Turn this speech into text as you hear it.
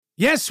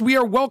Yes, we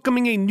are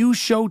welcoming a new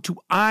show to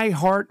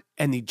iHeart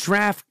and the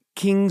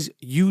DraftKings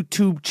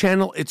YouTube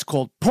channel. It's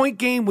called Point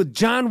Game with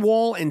John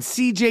Wall and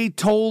CJ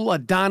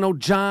Toledano.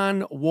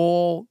 John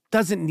Wall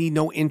doesn't need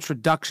no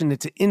introduction.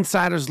 It's an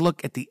insider's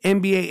look at the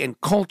NBA and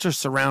culture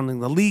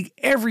surrounding the league.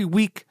 Every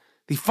week,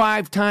 the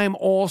five-time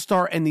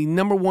All-Star and the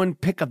number one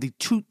pick of the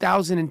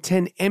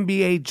 2010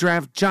 NBA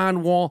Draft,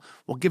 John Wall,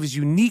 will give his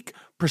unique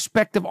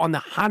perspective on the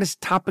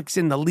hottest topics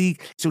in the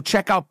league. So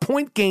check out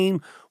Point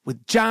Game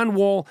with John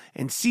Wall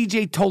and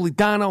CJ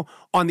Toledano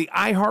on the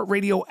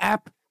iHeartRadio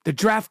app, the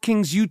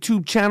DraftKings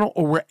YouTube channel,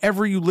 or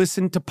wherever you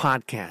listen to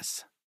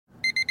podcasts.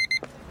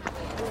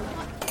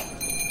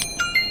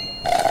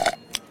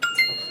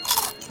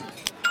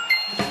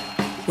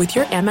 With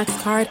your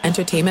Amex card,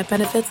 entertainment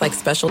benefits like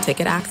special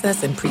ticket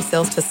access and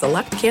pre-sales to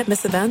select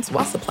can't-miss events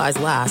while supplies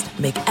last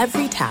make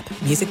every tap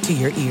music to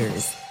your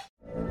ears.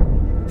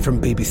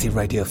 From BBC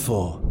Radio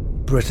 4,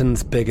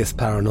 Britain's biggest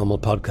paranormal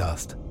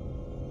podcast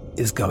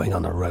is going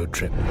on a road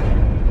trip.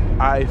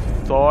 I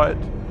thought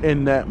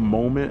in that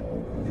moment,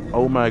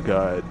 oh my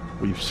God,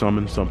 we've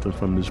summoned something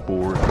from this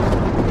board.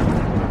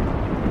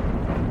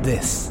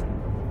 This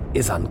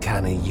is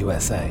Uncanny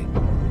USA.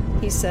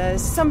 He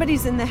says,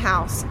 somebody's in the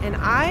house, and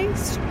I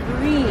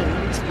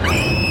screamed.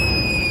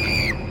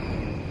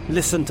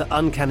 Listen to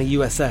Uncanny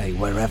USA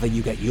wherever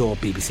you get your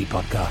BBC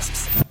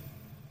podcasts,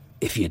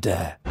 if you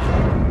dare.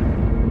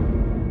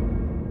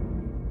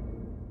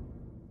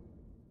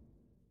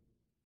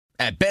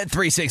 At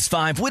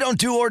Bet365, we don't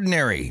do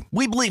ordinary.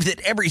 We believe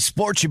that every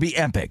sport should be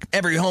epic.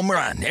 Every home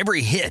run,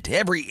 every hit,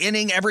 every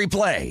inning, every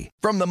play.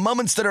 From the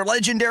moments that are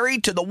legendary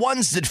to the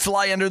ones that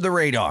fly under the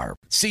radar.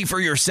 See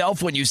for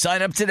yourself when you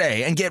sign up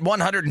today and get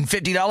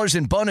 $150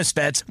 in bonus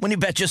bets when you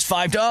bet just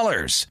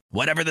 $5.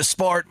 Whatever the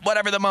sport,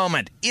 whatever the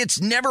moment, it's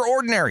never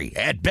ordinary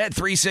at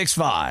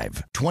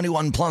Bet365.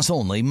 21 plus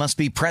only. Must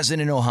be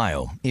present in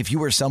Ohio. If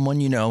you or someone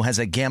you know has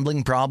a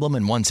gambling problem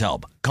and wants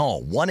help,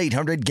 call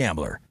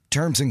 1-800-GAMBLER.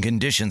 Terms and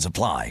conditions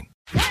apply.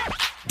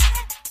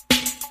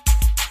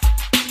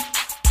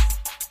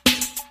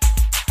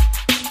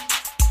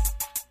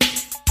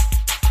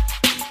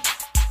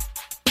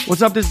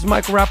 What's up? This is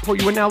Michael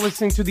Rappaport. You are now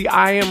listening to the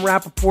I Am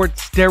Rappaport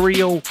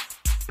Stereo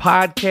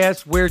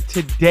Podcast, where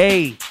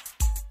today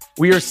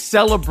we are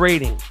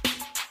celebrating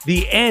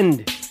the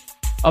end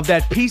of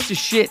that piece of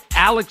shit,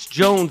 Alex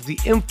Jones, the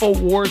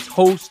InfoWars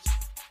host.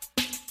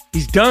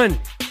 He's done.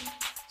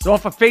 He's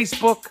off of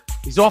Facebook.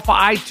 He's off of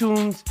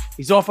iTunes.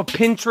 He's off of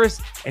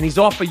Pinterest, and he's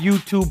off of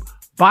YouTube.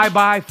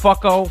 Bye-bye,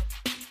 fucko.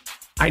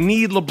 I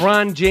need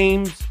LeBron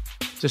James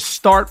to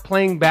start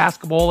playing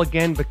basketball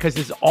again because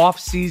his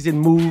off-season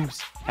moves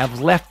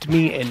have left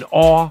me in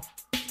awe.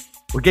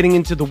 We're getting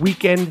into the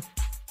weekend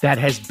that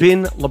has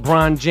been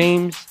LeBron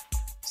James.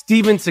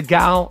 Steven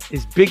Seagal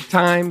is big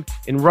time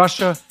in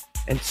Russia,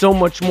 and so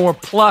much more.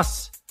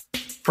 Plus,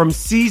 from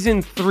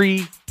season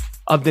 3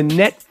 of the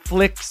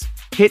Netflix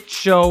hit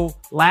show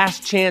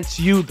Last Chance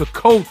U, the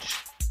Coach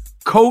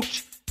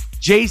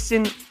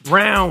Jason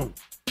Brown.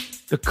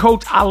 The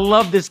coach, I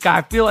love this guy.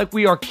 I feel like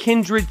we are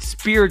kindred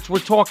spirits. We're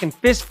talking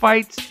fist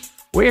fights,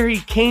 where he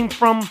came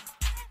from,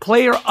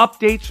 player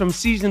updates from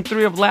season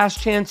 3 of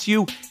Last Chance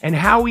U, and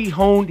how he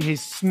honed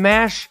his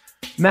smash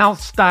mouth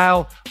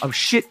style of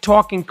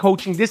shit-talking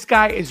coaching. This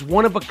guy is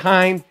one of a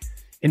kind.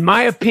 In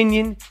my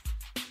opinion,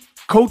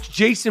 Coach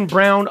Jason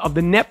Brown of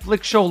the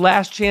Netflix show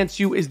Last Chance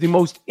U is the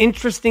most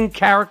interesting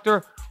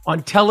character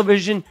on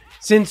television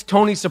since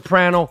Tony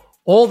Soprano.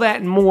 All that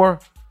and more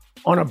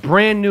on a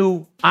brand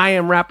new I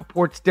Am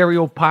Rappaport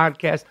Stereo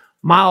Podcast.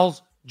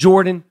 Miles,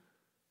 Jordan,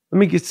 let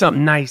me get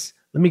something nice.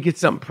 Let me get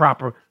something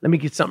proper. Let me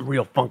get something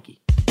real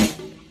funky.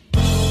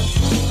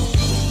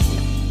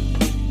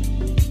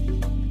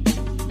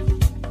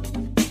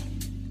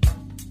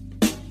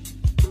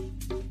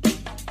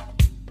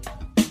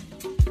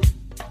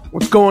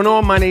 What's going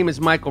on? My name is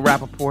Michael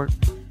Rappaport.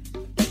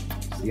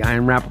 It's the I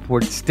Am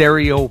Rappaport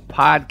Stereo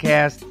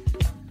Podcast.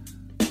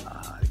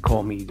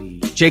 Call me the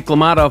Jake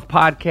LaMotta of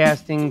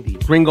podcasting, the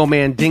Gringo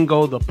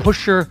Mandingo, the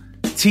Pusher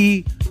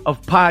T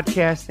of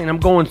podcasting. I'm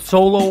going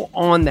solo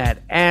on that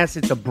ass.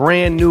 It's a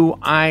brand new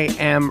I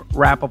Am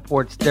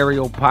Rappaport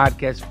Stereo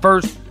Podcast.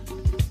 First,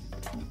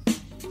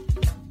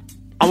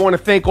 I want to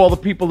thank all the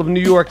people of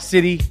New York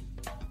City,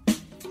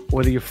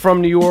 whether you're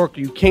from New York or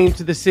you came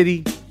to the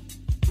city.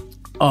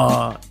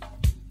 A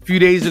few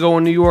days ago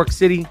in New York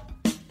City,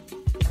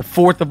 the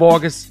 4th of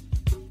August,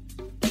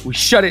 we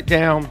shut it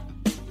down.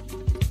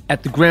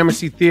 At the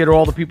Gramercy Theater,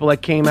 all the people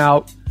that came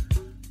out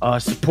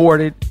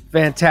supported.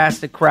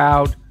 Fantastic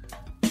crowd.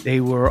 They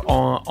were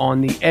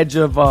on the edge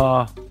of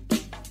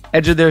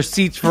their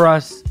seats for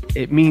us.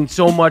 It means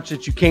so much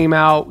that you came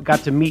out. We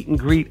got to meet and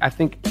greet, I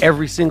think,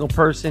 every single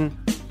person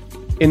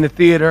in the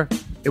theater.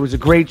 It was a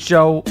great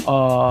show.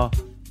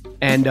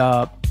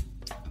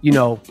 You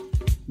know,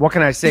 what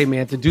can I say,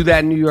 man? To do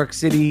that in New York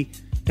City,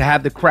 to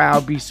have the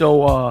crowd be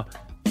so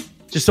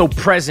just so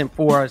present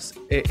for us,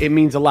 it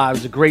means a lot. It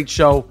was a great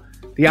show.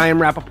 The I Am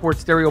Rappaport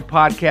Stereo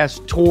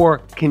Podcast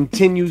tour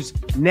continues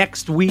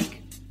next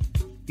week,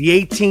 the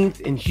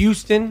 18th in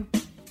Houston.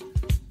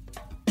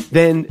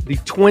 Then the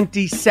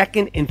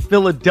 22nd in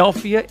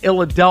Philadelphia,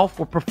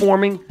 were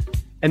performing.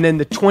 And then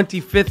the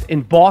 25th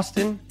in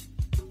Boston,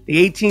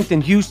 the 18th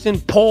in Houston.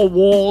 Paul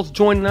Wall's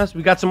joining us.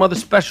 We got some other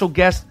special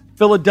guests.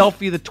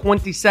 Philadelphia, the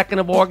 22nd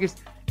of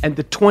August, and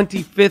the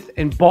 25th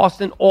in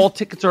Boston. All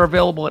tickets are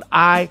available at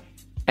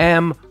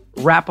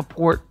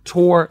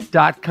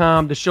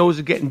IamRappaportTour.com. The shows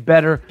are getting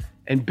better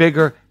and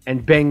bigger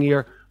and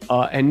bangier,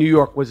 and New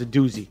York was a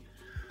doozy.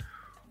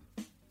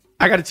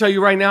 I got to tell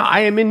you right now, I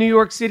am in New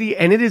York City,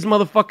 and it is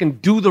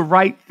motherfucking do the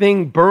right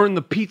thing, burn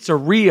the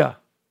pizzeria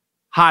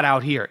hot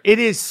out here. It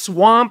is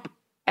swamp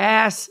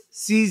ass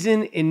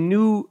season in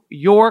New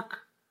York.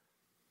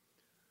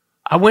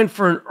 I went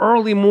for an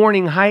early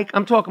morning hike.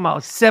 I'm talking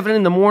about 7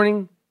 in the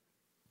morning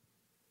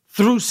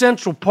through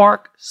Central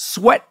Park,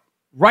 sweat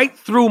right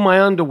through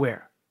my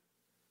underwear.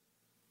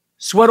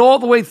 Sweat all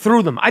the way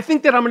through them. I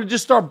think that I'm going to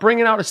just start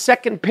bringing out a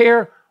second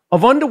pair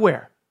of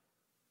underwear.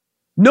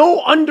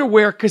 No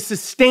underwear could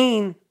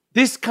sustain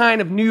this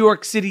kind of New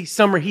York City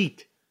summer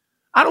heat.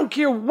 I don't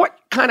care what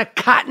kind of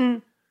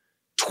cotton,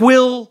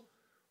 twill,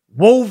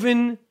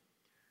 woven,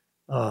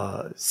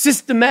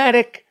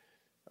 systematic,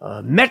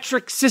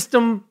 metric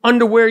system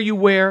underwear you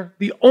wear.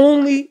 The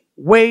only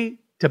way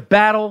to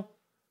battle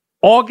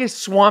August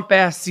swamp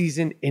ass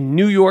season in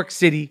New York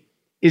City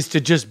is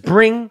to just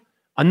bring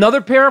another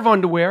pair of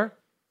underwear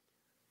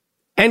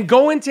and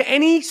go into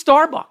any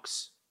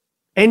Starbucks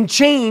and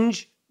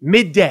change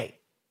midday.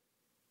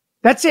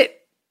 That's it.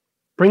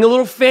 Bring a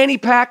little fanny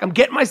pack. I'm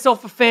getting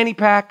myself a fanny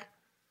pack.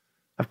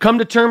 I've come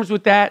to terms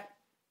with that.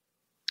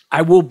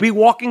 I will be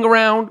walking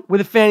around with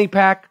a fanny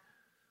pack.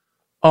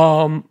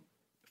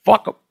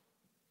 Fuck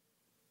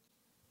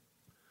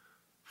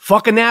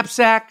a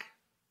knapsack.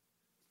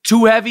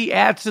 Too heavy,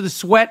 adds to the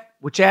sweat,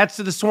 which adds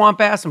to the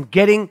swamp ass. I'm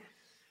getting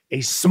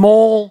a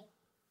small,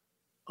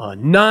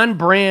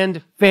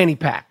 non-brand fanny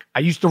pack. I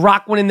used to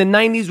rock one in the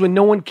 90s when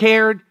no one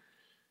cared.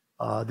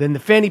 Then the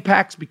fanny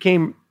packs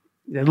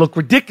they look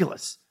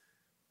ridiculous.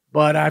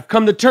 But I've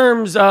come to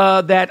terms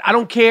that I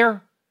don't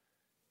care.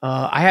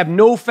 I have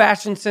no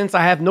fashion sense.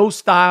 I have no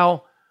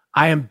style.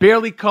 I am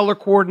barely color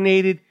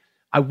coordinated.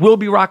 I will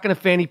be rocking a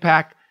fanny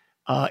pack.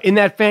 In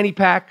that fanny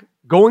pack,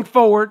 going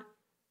forward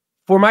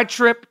for my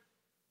trip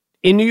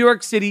in New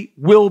York City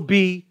will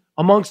be,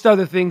 amongst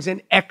other things,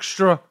 an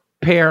extra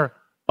pair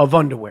of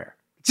underwear.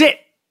 That's it.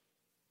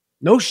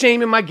 No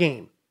shame in my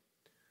game.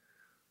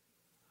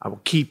 I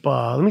will keep,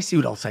 let me see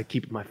what else I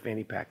keep in my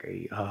fanny pack.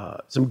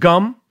 Some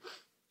gum,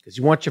 because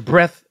you want your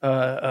breath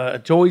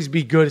to always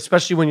be good,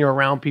 especially when you're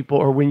around people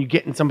or when you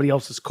get in somebody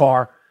else's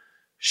car.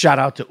 Shout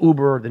out to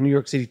Uber or the New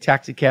York City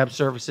taxi cab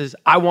services.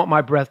 I want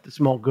my breath to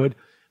smell good.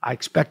 I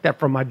expect that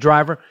from my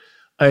driver.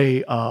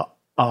 A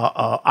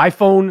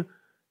iPhone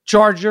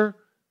charger,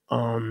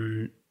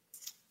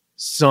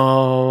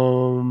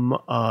 some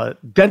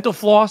dental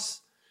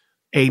floss,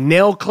 a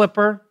nail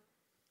clipper,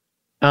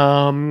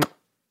 and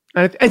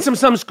some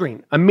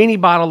sunscreen, a mini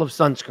bottle of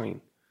sunscreen,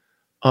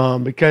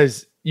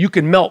 because you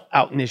can melt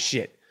out in this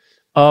shit.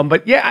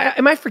 But yeah,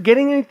 am I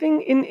forgetting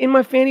anything in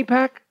my fanny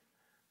pack?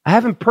 I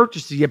haven't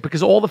purchased it yet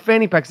because all the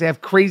fanny packs, they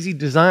have crazy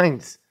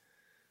designs.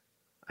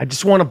 I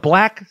just want a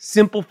black,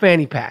 simple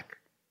fanny pack.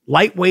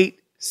 Lightweight,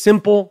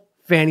 simple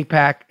fanny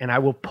pack. And I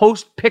will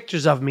post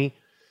pictures of me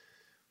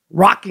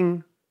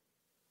rocking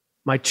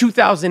my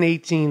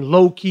 2018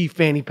 low-key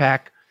fanny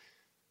pack.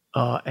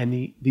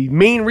 And the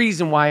main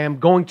reason why I'm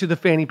going to the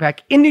fanny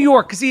pack in New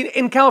York, because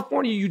in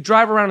California, you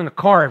drive around in a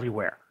car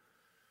everywhere.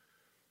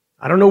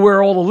 I don't know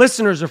where all the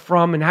listeners are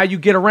from and how you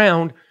get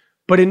around,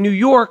 but in New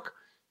York,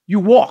 you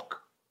walk.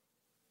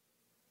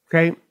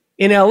 Okay?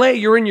 In LA,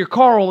 you're in your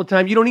car all the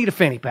time. You don't need a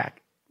fanny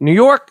pack. In New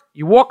York,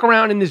 you walk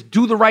around in this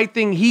do the right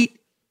thing heat.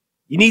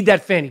 You need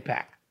that fanny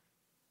pack.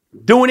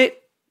 Doing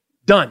it,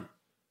 done.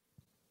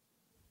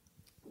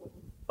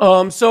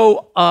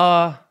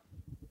 LeBron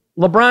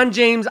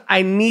James,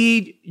 I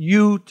need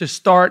you to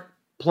start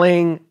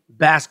playing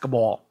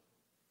basketball.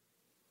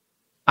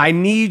 I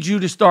need you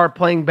to start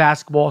playing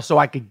basketball so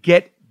I could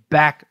get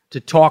back to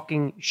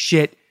talking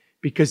shit,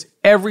 because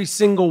every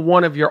single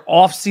one of your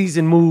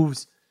off-season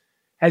moves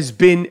has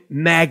been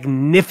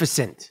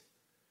magnificent.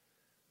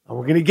 And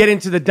we're going to get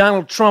into the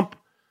Donald Trump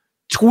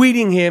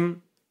tweeting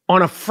him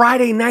on a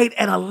Friday night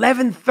at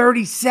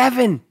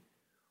 11:37.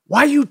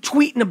 Why are you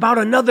tweeting about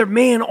another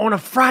man on a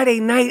Friday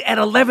night at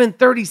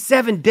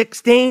 11:37, Dick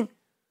Stain?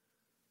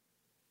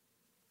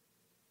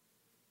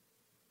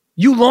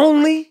 You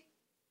lonely?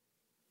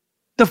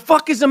 The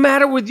fuck is the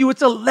matter with you?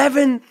 It's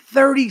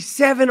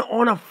 11:37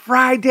 on a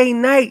Friday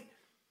night.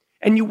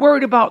 And you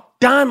worried about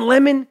Don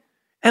Lemon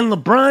and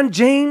LeBron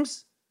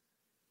James?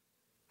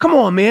 Come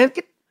on, man.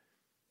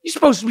 You're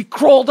supposed to be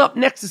crawled up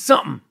next to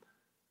something.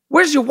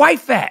 Where's your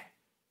wife at?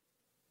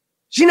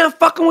 She not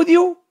fucking with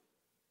you?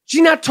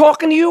 She not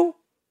talking to you?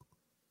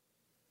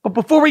 But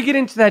before we get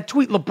into that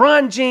tweet,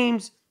 LeBron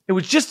James, it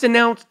was just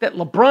announced that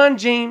LeBron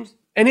James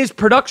and his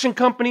production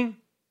company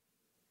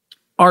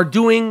are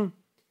doing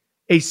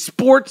a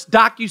sports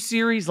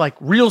docuseries like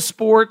Real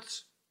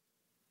Sports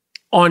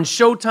on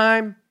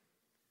Showtime.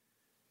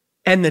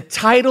 And the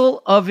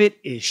title of it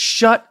is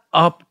Shut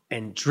Up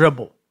and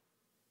Dribble.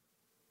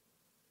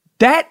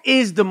 That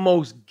is the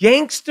most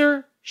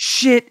gangster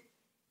shit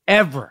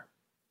ever.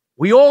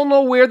 We all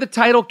know where the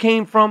title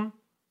came from.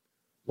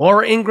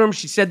 Laura Ingraham,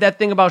 she said that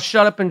thing about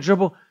shut up and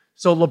dribble.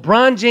 So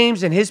LeBron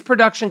James and his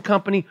production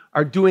company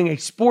are doing a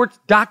sports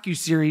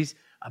docuseries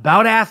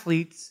about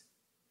athletes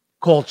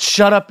called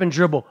Shut Up and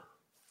Dribble.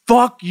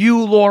 Fuck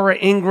you, Laura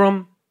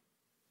Ingraham.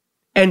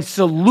 And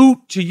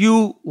salute to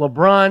you,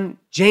 LeBron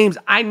James.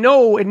 I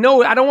know,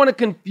 I don't want to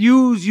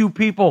confuse you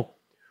people.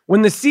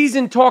 When the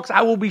season talks,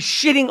 I will be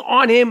shitting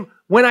on him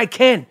when I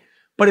can.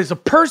 But as a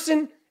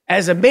person,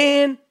 as a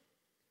man,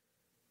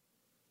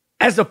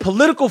 as a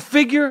political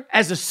figure,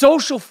 as a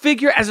social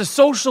figure, as a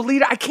social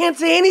leader, I can't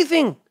say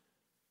anything.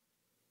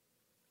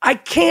 I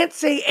can't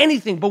say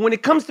anything. But when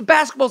it comes to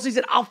basketball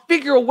season, I'll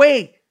figure a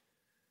way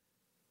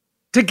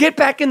to get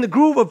back in the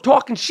groove of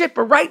talking shit.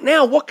 But right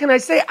now, what can I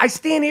say? I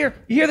stand here.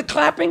 You hear the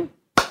clapping?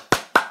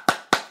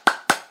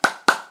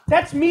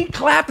 That's me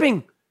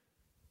clapping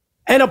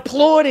and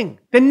applauding.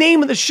 The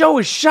name of the show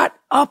is Shut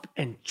Up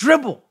and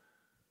Dribble.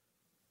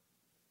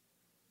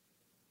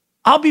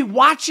 I'll be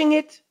watching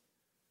it.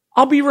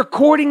 I'll be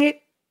recording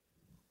it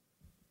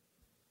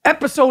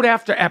episode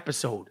after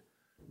episode.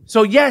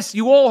 So yes,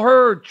 you all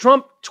heard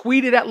Trump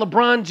tweeted at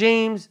LeBron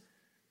James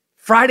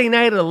Friday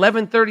night at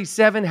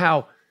 11:37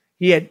 how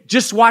he had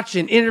just watched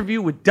an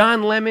interview with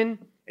Don Lemon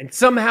and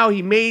somehow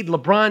he made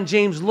LeBron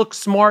James look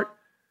smart,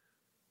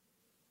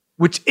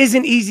 which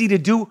isn't easy to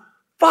do.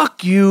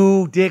 Fuck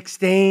you, Dick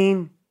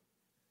Stain.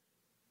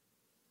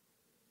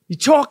 You're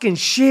talking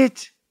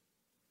shit.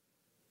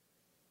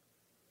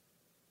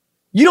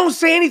 You don't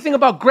say anything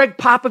about Greg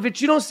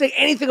Popovich. You don't say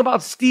anything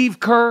about Steve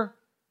Kerr.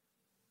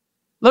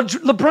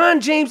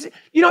 LeBron James,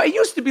 you know, it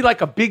used to be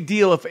like a big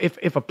deal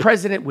if a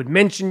president would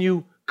mention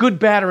you, good,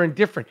 bad, or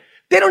indifferent.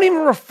 They don't even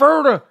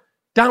refer to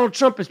Donald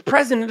Trump as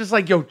president. It's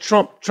like, yo,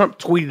 Trump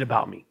tweeted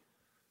about me.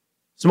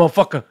 This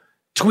motherfucker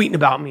tweeting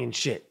about me and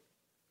shit.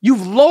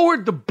 You've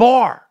lowered the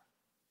bar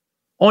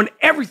on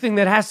everything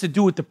that has to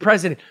do with the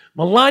president.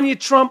 Melania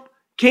Trump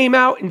came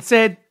out and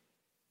said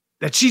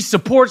that she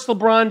supports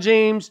LeBron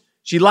James.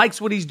 She likes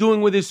what he's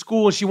doing with his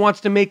school and she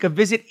wants to make a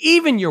visit.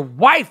 Even your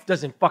wife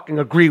doesn't fucking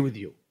agree with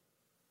you.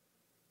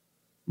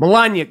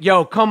 Melania,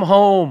 yo, come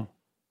home.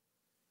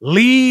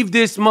 Leave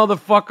this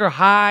motherfucker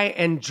high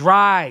and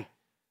dry.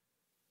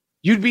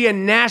 You'd be a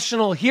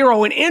national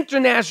hero, an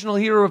international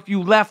hero if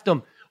you left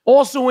him.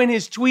 Also in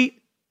his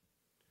tweet,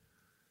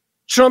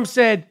 Trump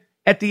said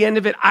at the end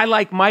of it, I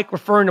like Mike,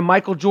 referring to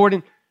Michael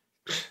Jordan.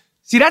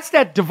 See, that's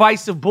that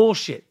divisive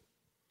bullshit.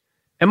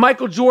 And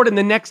Michael Jordan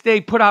the next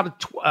day put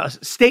out a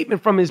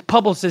statement from his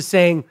publicist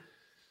saying,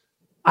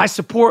 I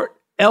support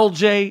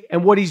LJ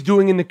and what he's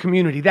doing in the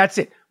community. That's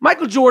it.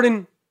 Michael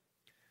Jordan,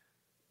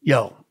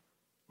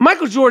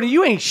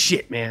 you ain't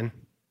shit, man.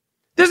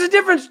 There's a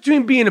difference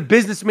between being a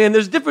businessman.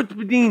 There's a difference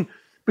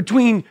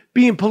between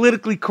being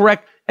politically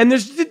correct. And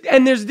there's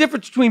a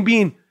difference between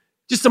being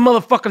just a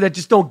motherfucker that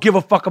just don't give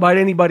a fuck about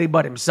anybody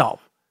but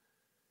himself.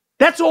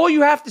 That's all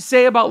you have to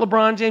say about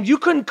LeBron James. You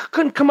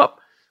couldn't come up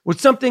with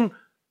something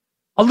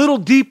a little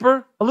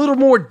deeper, a little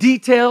more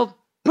detailed.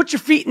 Put your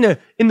feet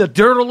in the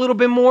dirt a little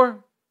bit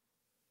more.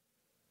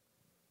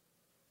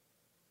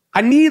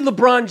 I need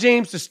LeBron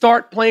James to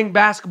start playing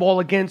basketball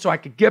again so I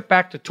could get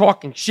back to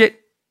talking shit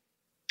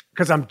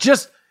because I'm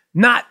just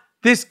not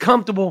this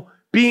comfortable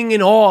being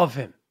in awe of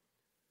him.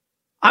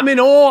 I'm in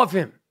awe of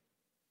him.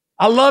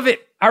 I love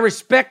it. I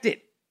respect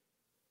it.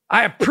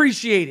 I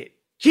appreciate it.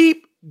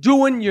 Keep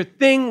doing your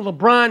thing,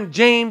 LeBron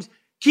James.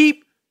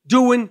 Keep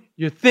doing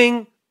your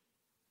thing.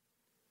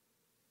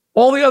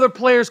 All the other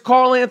players,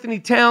 Karl Anthony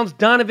Towns,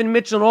 Donovan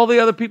Mitchell, and all the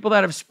other people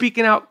that are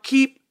speaking out,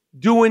 keep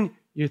doing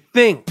your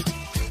thing.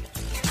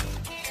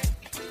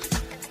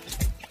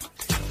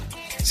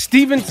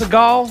 Steven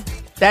Seagal,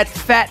 that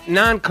fat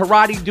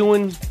non-karate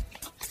doing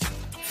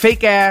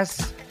fake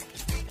ass,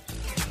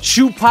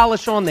 shoe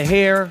polish on the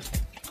hair,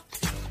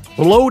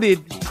 bloated,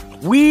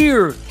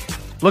 weird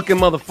looking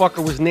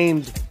motherfucker was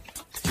named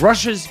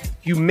Russia's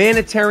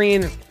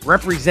humanitarian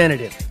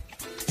representative.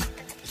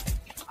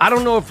 I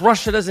don't know if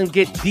Russia doesn't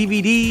get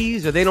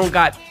DVDs or they don't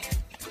got,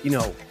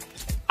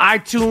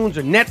 iTunes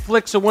or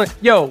Netflix or what.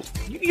 Yo,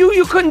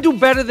 you couldn't do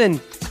better than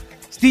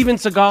Steven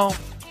Seagal.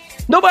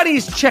 Nobody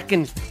is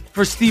checking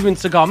for Steven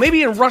Seagal.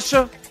 Maybe in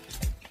Russia,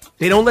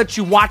 they don't let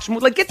you watch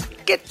movies. Like,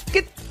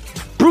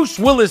 get Bruce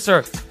Willis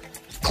or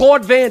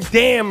Claude Van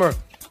Damme or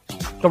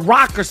The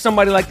Rock or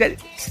somebody like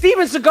that.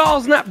 Steven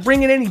Seagal's not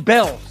bringing any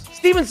bells.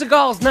 Steven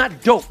Seagal's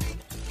not dope.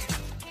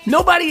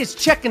 Nobody is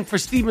checking for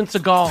Steven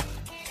Seagal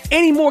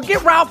anymore.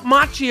 Get Ralph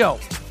Macchio.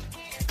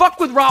 Fuck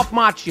with Ralph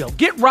Macchio.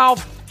 Get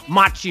Ralph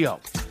Macchio.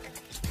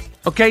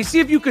 Okay, see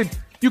if you could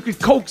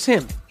coax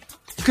him.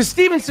 Because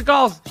Steven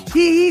Seagal's,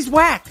 he's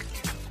whack.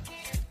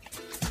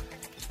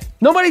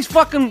 Nobody's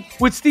fucking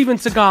with Steven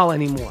Seagal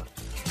anymore.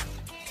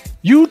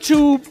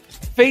 YouTube,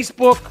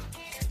 Facebook,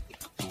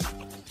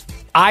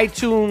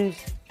 iTunes,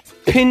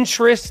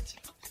 Pinterest,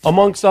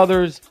 amongst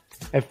others,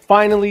 have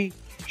finally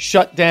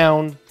shut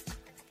down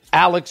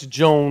Alex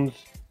Jones,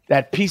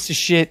 that piece of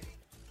shit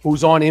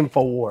who's on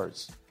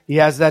InfoWars. He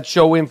has that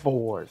show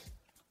InfoWars,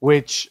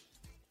 which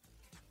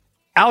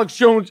Alex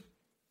Jones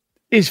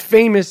is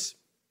famous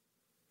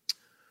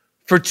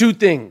for two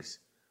things.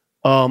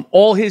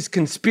 All his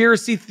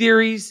conspiracy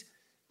theories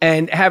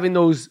and having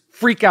those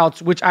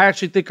freakouts, which I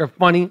actually think are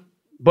funny,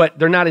 but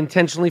they're not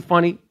intentionally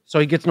funny, so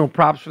he gets no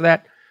props for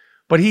that.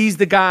 But he's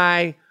the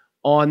guy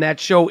on that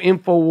show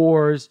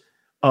InfoWars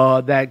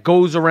that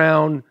goes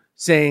around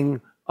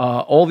saying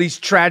all these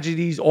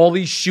tragedies, all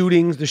these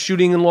shootings, the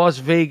shooting in Las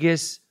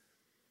Vegas,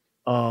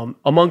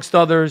 amongst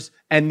others,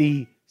 and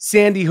the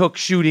Sandy Hook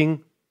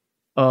shooting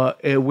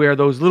where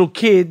those little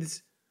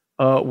kids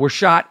were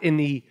shot in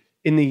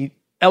the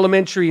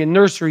elementary and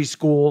nursery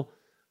school,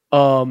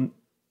 and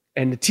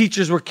the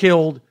teachers were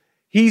killed.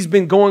 He's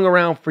been going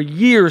around for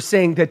years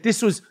saying that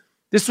this was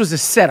a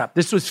setup,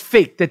 this was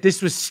fake, that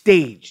this was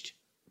staged,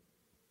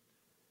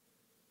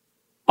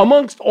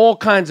 amongst all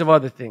kinds of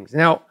other things.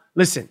 Now,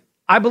 listen,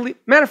 I believe,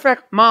 matter of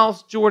fact,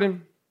 Miles,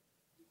 Jordan,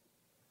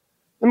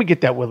 let me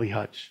get that Willie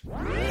Hutch.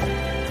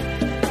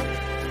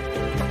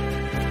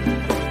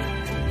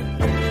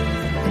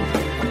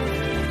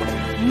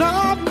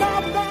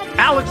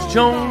 Alex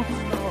Jones,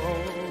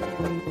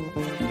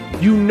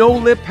 you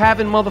no-lip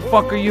having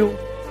motherfucker you.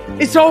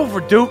 It's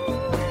over, Duke.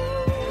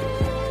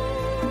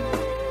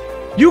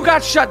 You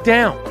got shut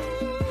down.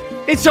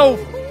 It's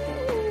over.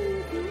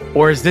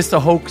 Or is this a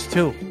hoax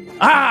too?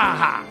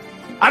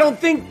 I don't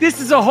think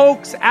this is a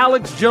hoax,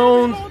 Alex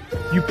Jones.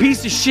 You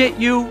piece of shit,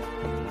 you.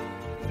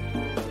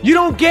 You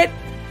don't get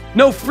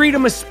no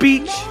freedom of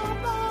speech.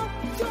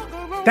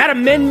 That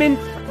amendment,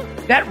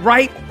 that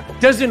right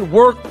doesn't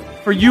work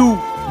for you,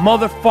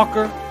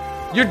 motherfucker.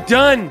 You're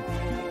done.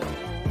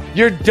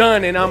 You're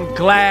done, and I'm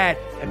glad.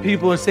 And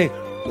people are saying,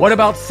 what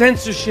about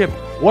censorship?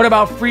 What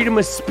about freedom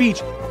of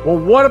speech? Well,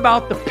 what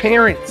about the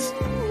parents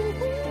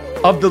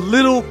of the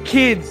little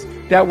kids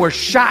that were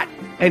shot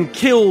and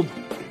killed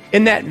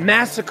in that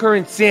massacre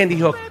in Sandy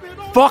Hook?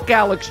 Fuck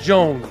Alex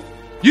Jones.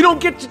 You don't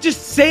get to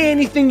just say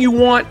anything you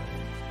want,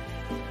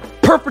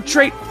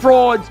 perpetrate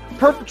frauds,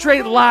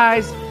 perpetrate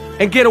lies,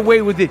 and get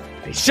away with it.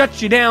 They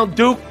shut you down,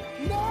 Duke.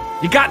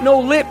 You got no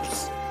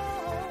lips.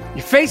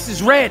 Your face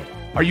is red.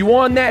 Are you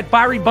on that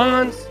Barry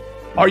Bonds?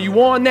 Are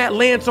you on that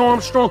Lance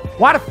Armstrong?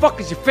 Why the fuck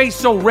is your face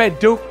so red,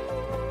 Duke?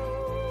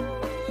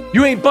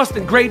 You ain't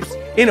busting grapes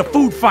in a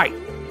food fight.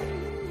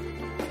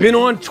 Been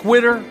on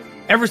Twitter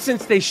ever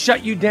since they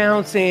shut you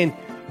down saying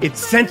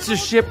it's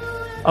censorship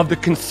of the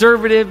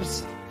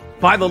conservatives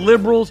by the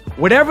liberals.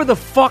 Whatever the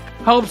fuck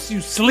helps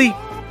you sleep.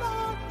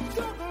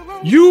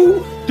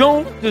 You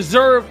don't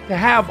deserve to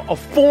have a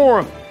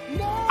forum.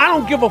 I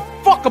don't give a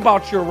fuck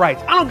about your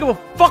rights. I don't give a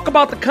fuck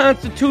about the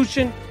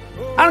Constitution.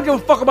 I don't give a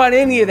fuck about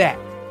any of that.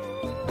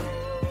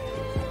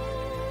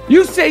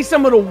 You say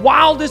some of the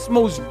wildest,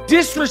 most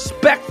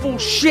disrespectful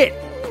shit,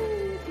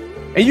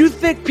 and you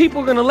think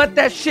people are gonna let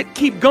that shit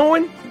keep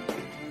going?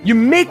 You're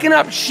making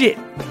up shit.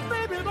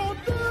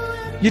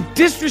 You're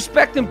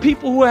disrespecting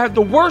people who have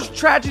the worst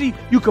tragedy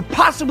you could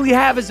possibly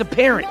have as a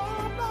parent.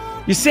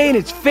 You're saying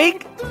it's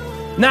fake?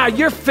 Nah,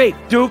 you're fake,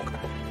 Duke.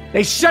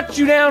 They shut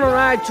you down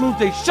on iTunes,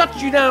 they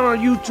shut you down on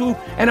YouTube,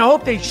 and I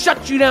hope they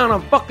shut you down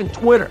on fucking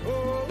Twitter.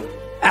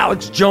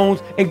 Alex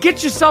Jones, and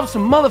get yourself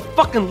some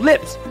motherfucking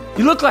lips.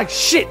 You look like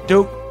shit,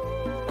 Duke.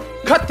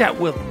 Cut that,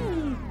 Will.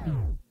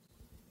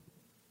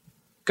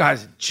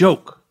 Guy's a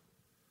joke.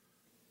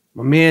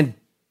 My man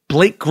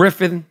Blake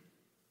Griffin,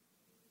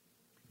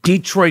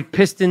 Detroit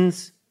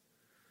Pistons,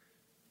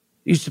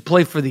 used to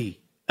play for the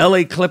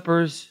LA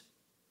Clippers,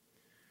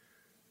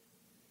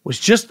 was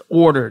just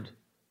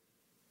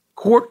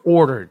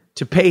court-ordered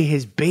to pay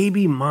his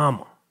baby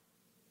mama.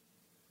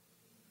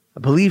 I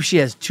believe she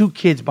has 2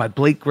 kids by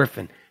Blake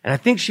Griffin. And I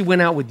think she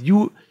went out with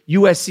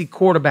USC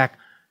quarterback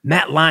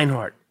Matt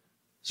Leinart.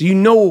 So you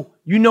know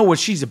what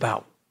she's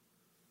about.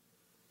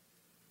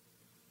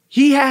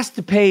 He has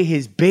to pay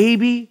his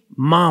baby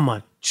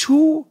mama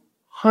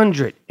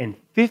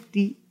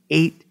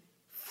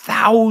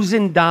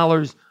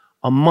 $258,000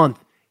 a month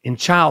in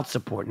child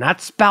support,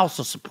 not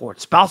spousal support.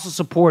 Spousal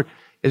support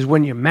is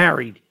when you're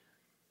married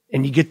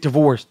and you get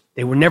divorced.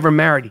 They were never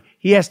married.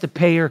 He has to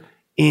pay her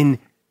in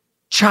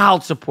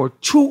child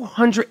support,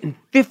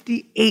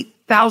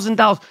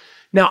 $258,000.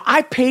 Now,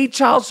 I paid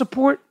child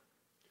support.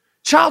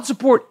 Child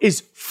support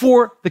is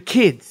for the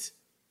kids.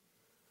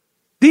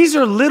 These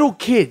are little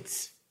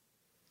kids.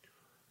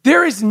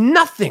 There is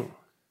nothing.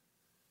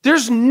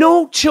 There's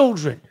no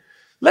children.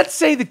 Let's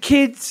say the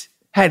kids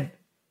had,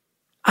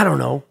 I don't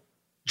know,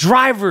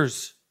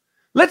 drivers.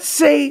 Let's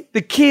say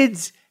the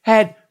kids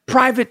had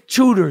private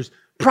tutors,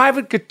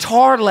 private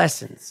guitar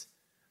lessons,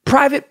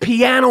 private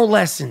piano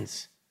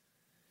lessons,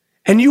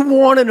 and you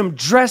wanted them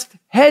dressed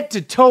head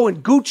to toe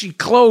in Gucci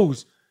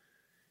clothes.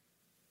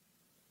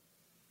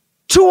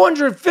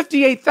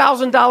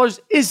 $258,000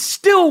 is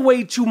still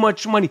way too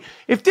much money.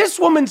 If this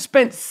woman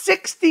spent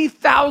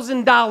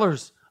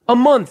 $60,000 a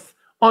month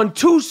on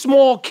 2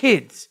 small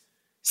kids,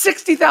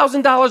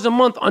 $60,000 a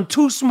month on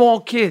 2 small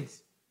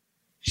kids,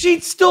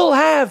 she'd still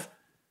have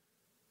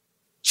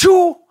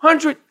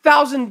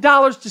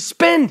 $200,000 to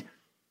spend.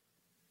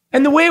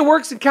 And the way it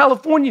works in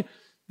California,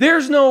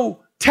 there's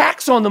no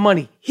tax on the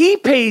money. He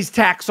pays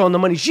tax on the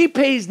money. She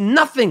pays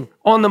nothing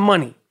on the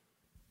money.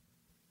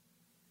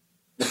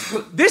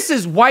 This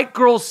is white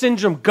girl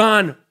syndrome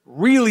gone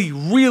really,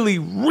 really,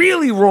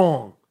 really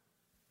wrong.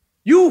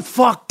 You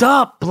fucked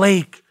up,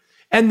 Blake.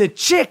 And the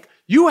chick,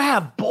 you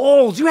have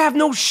balls. You have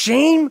no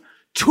shame.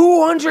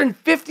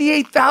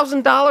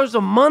 $258,000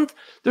 a month.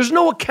 There's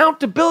no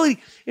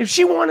accountability. If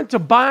she wanted to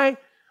buy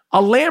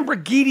a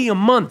Lamborghini a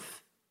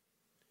month,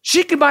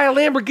 she could buy a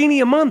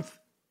Lamborghini a month.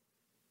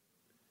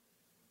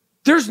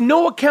 There's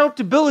no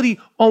accountability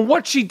on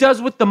what she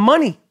does with the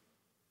money.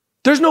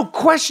 There's no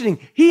questioning.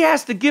 He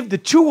has to give the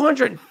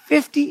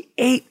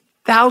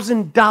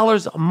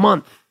 $258,000 a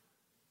month.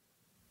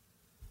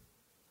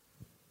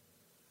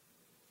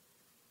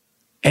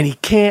 And he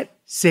can't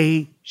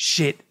say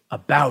shit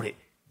about it.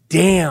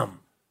 Damn,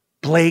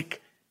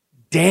 Blake,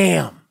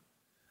 damn.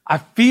 I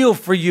feel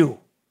for you.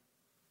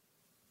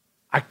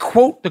 I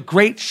quote the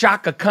great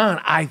Shaka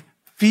Khan. I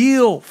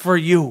feel for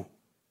you.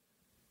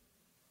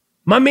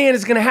 My man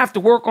is going to have to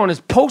work on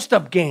his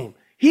post-up game.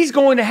 He's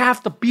going to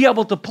have to be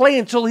able to play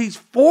until he's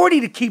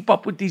 40 to keep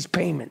up with these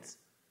payments.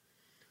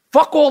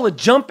 Fuck all the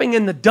jumping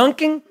and the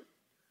dunking.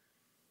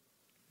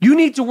 You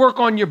need to work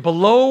on your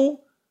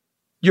below,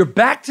 your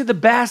back to the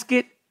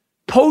basket,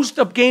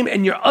 post-up game,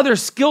 and your other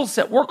skill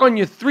set. Work on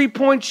your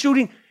three-point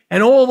shooting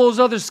and all those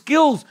other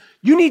skills.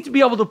 You need to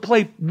be able to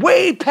play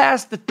way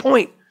past the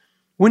point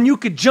when you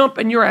could jump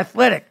and you're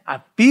athletic.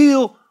 I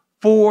feel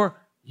for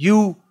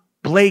you,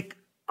 Blake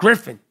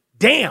Griffin.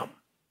 Damn. I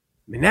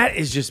mean, that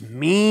is just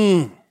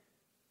mean.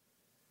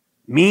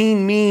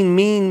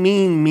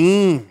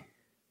 Mean.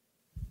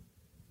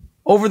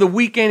 Over the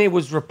weekend, it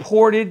was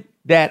reported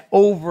that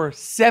over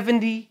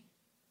 70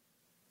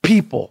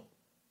 people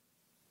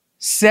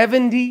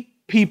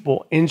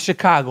in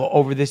Chicago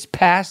over this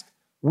past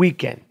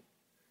weekend,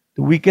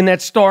 the weekend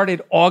that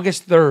started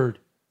August 3rd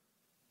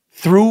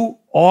through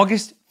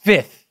August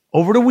 5th,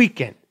 over the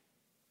weekend,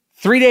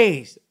 3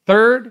 days,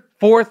 3rd,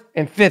 4th,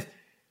 and 5th,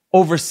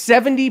 over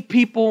 70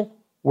 people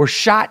were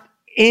shot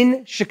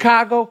in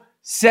Chicago.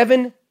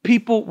 7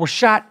 people were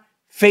shot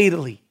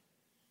fatally.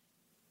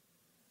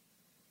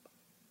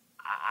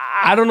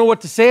 I don't know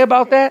what to say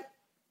about that.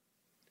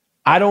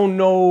 I don't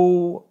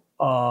know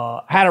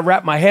how to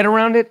wrap my head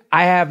around it.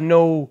 I have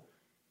no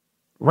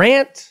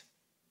rant.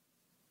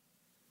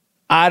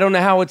 I don't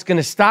know how it's going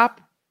to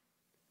stop.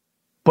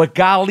 But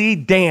golly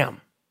damn,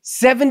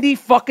 70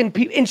 fucking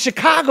people in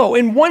Chicago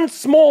in one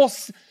small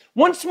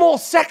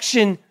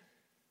section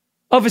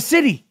of a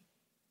city.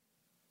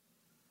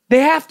 They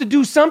have to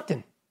do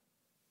something.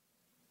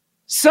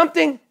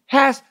 Something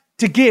has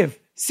to give.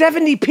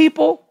 70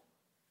 people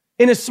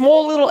in a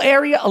small little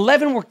area,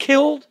 11 were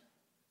killed.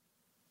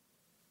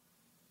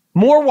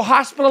 More were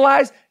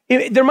hospitalized.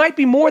 There might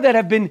be more that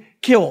have been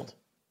killed.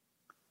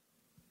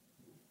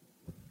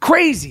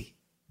 Crazy.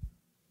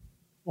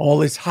 All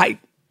this hype.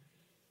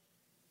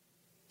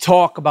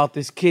 Talk about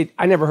this kid.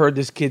 I never heard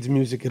this kid's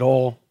music at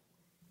all.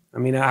 I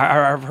mean,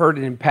 I've heard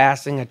it in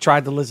passing. I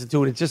tried to listen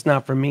to it. It's just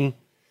not for me.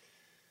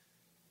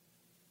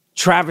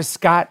 Travis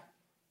Scott,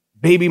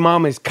 baby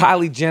mama is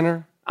Kylie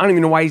Jenner. I don't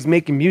even know why he's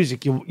making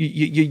music.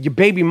 Your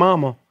baby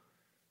mama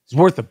is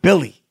worth a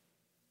billy.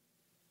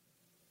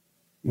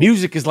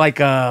 Music is like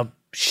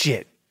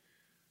shit.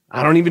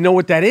 I don't even know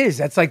what that is.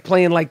 That's like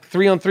playing like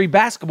 3-on-3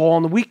 basketball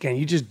on the weekend.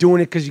 You're just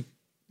doing it because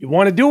you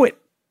want to do it.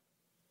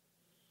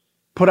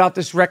 Put out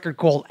this record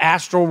called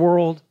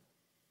Astroworld.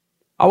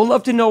 I would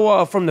love to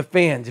know from the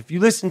fans, if you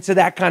listen to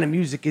that kind of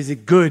music, is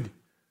it good?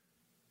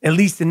 At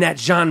least in that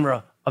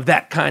genre of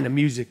that kind of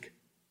music.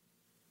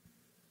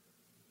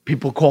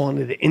 People calling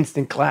it an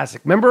instant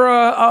classic.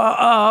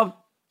 Remember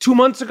 2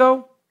 months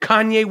ago,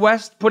 Kanye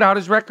West put out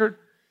his record?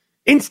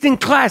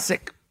 Instant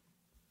classic.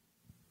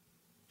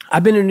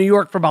 I've been in New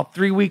York for about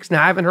 3 weeks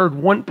now. I haven't heard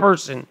one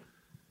person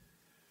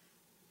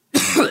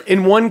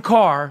in one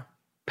car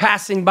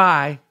passing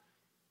by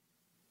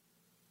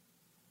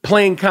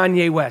playing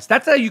Kanye West.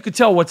 That's how you could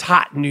tell what's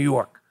hot in New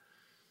York.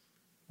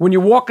 When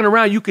you're walking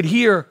around, you could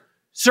hear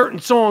certain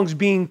songs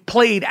being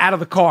played out of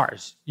the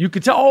cars. You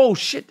could tell, oh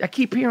shit, I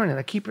keep hearing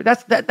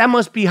it. That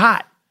must be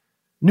hot.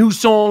 New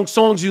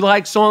songs you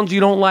like, songs you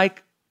don't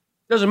like.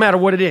 Doesn't matter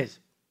what it is.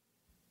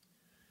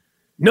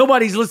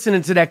 Nobody's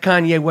listening to that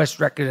Kanye West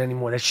record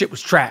anymore. That shit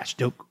was trash,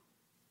 Duke.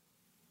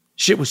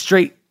 Shit was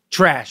straight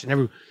trash.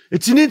 And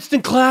it's an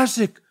instant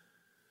classic.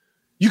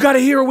 You got to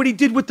hear what he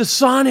did with the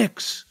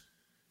Sonics.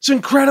 It's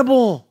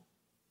incredible.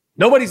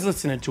 Nobody's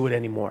listening to it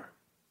anymore.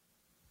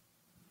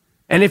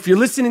 And if you're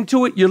listening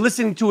to it, you're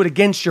listening to it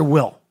against your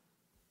will.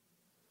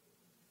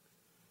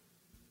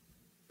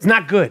 It's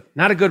not good.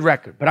 Not a good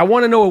record. But I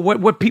want to know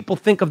what people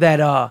think of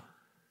that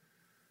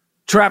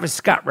Travis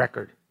Scott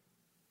record.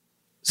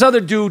 This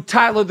other dude,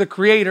 Tyler, the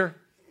Creator.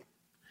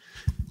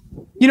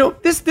 You know,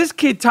 this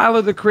kid,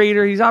 Tyler, the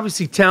Creator, he's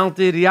obviously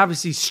talented. He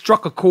obviously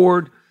struck a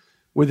chord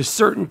with a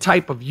certain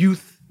type of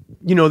youth.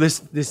 You know,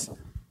 this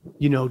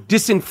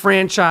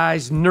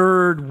disenfranchised,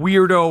 nerd,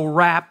 weirdo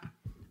rap.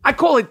 I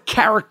call it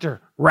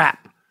character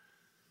rap.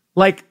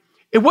 Like,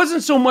 it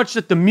wasn't so much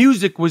that the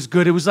music was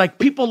good. It was like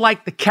people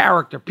like the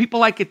character. People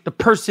like it, the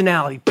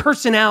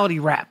personality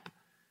rap.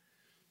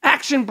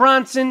 Action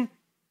Bronson,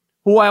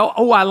 who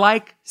I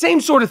like,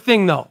 same sort of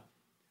thing though.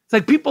 It's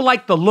like people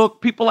like the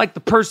look, people like the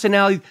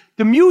personality.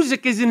 The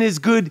music isn't as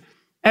good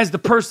as the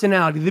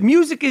personality. The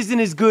music isn't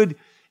as good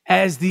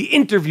as the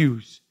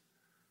interviews.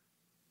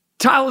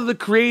 Tyler, the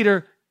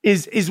Creator,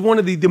 is one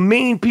of the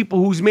main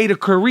people who's made a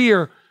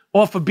career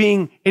off of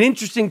being an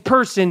interesting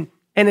person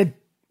and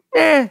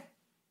a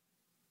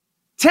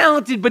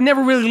talented, but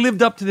never really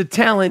lived up to the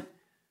talent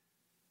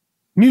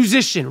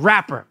musician,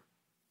 rapper.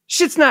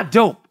 Shit's not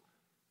dope.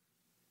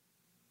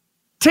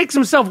 Takes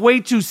himself way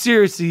too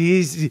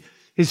seriously.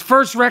 His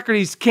first record,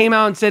 he came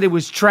out and said it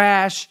was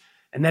trash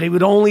and that he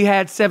would only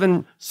had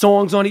 7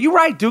 songs on it. You're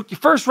right, Duke. Your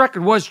first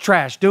record was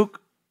trash, Duke.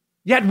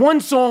 You had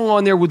 1 song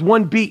on there with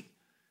 1 beat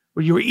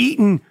where you were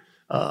eating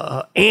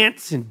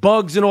ants and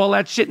bugs and all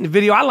that shit in the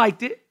video. I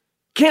liked it.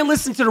 Can't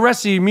listen to the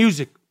rest of your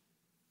music.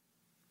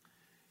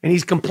 And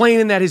he's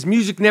complaining that his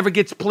music never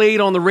gets played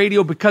on the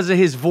radio because of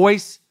his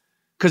voice,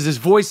 because his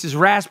voice is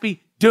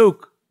raspy.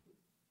 Duke,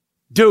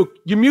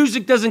 your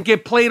music doesn't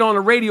get played on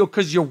the radio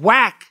because you're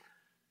whack,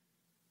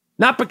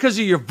 not because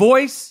of your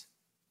voice.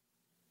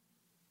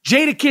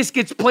 Jadakiss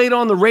gets played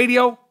on the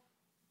radio.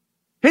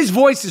 His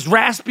voice is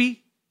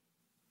raspy.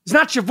 It's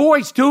not your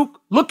voice,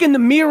 Duke. Look in the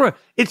mirror.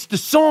 It's the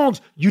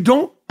songs. You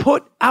don't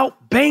put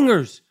out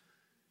bangers.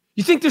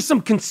 You think there's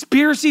some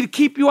conspiracy to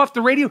keep you off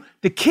the radio?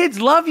 The kids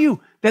love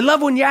you. They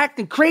love when you're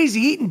acting crazy,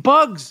 eating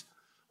bugs,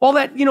 all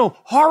that,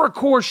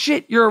 horrorcore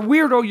shit. You're a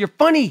weirdo. You're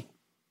funny.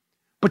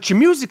 But your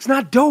music's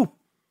not dope.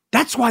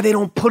 That's why they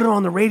don't put it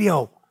on the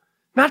radio.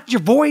 Not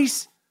your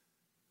voice.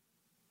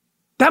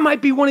 That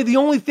might be one of the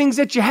only things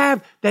that you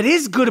have that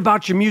is good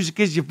about your music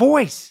is your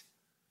voice.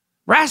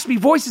 Raspy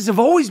voices have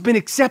always been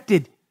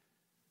accepted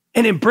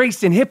and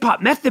embraced in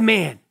hip-hop. Method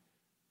Man.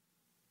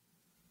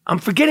 I'm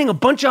forgetting a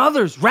bunch of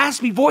others.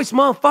 Raspy voice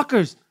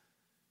motherfuckers.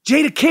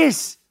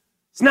 Jadakiss.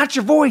 It's not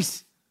your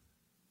voice.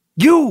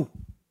 It's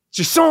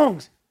your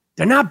songs.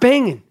 They're not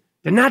banging.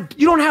 You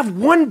don't have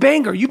 1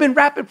 banger. You've been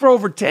rapping for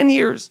over 10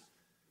 years.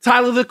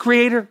 Tyler, the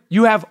Creator,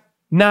 you have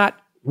not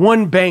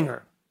 1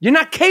 banger. You're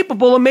not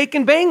capable of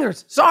making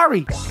bangers.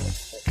 Sorry.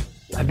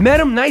 I've met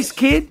him. Nice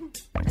kid.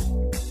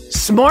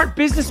 Smart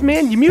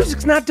businessman. Your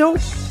music's not dope.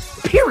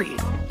 Period.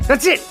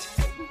 That's it.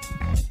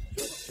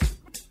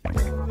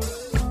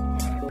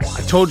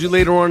 I told you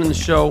later on in the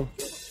show,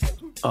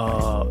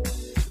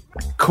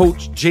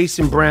 Coach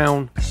Jason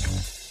Brown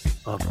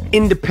of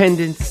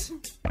Independence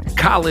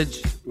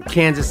College in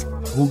Kansas,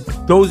 who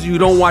those of you who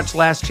don't watch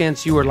Last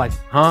Chance U are like,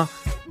 huh?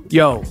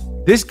 Yo,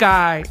 this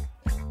guy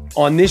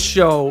on this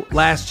show,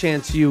 Last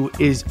Chance U,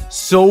 is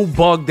so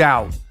bugged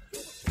out,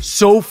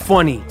 so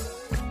funny,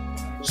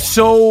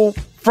 so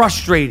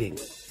frustrating,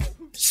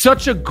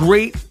 such a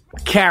great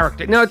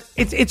character. Now,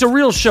 it's a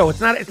real show. It's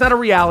not a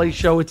reality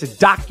show. It's a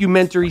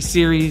documentary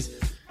series.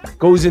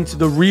 Goes into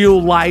the real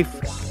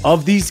life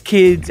of these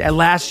kids at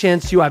Last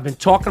Chance U. I've been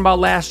talking about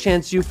Last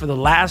Chance U for the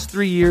last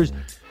 3 years,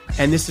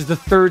 and this is the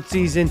 3rd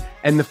season,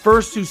 and the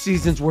first 2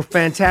 seasons were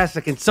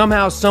fantastic, and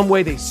somehow, some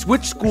way, they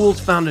switched schools,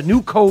 found a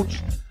new coach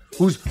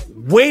who's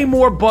way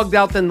more bugged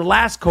out than the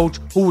last coach,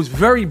 who was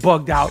very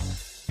bugged out,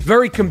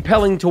 very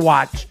compelling to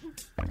watch.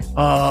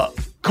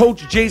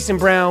 Coach Jason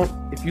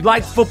Brown, if you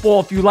like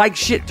football, if you like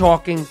shit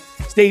talking,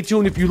 stay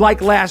tuned. If you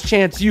like Last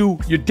Chance U,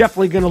 you're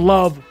definitely going to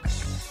love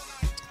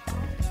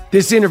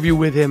this interview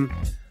with him.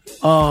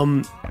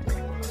 I'm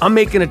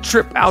making a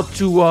trip out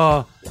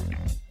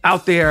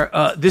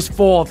there this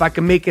fall, if I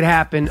can make it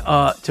happen,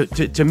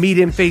 to meet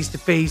him face to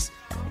face.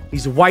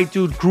 He's a white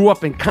dude, grew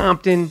up in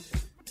Compton,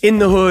 in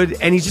the hood,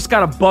 and he's just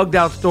got a bugged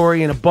out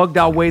story and a bugged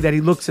out way that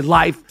he looks at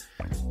life,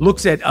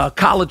 looks at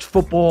college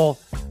football.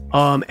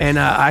 And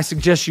I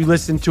suggest you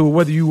listen to it,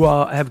 whether you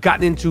have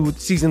gotten into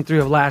season 3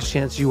 of Last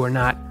Chance U or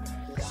not.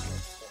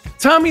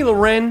 Tomi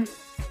Lahren,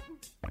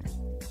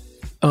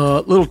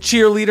 little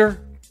cheerleader,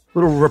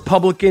 little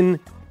Republican,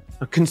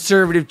 a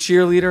conservative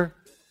cheerleader.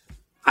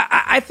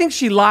 I think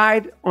she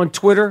lied on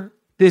Twitter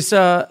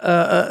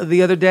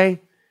the other day.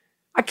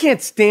 I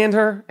can't stand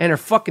her and her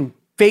fucking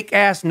fake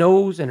ass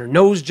nose and her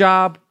nose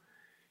job.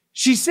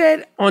 She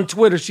said on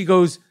Twitter, she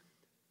goes,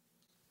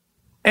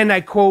 and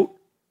I quote,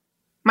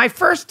 "My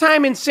first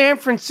time in San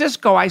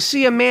Francisco, I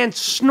see a man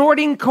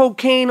snorting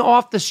cocaine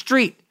off the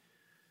street.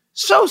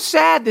 So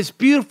sad this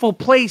beautiful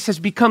place has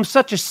become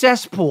such a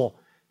cesspool.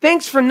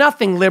 Thanks for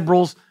nothing,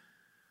 liberals."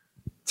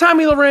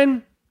 Tomi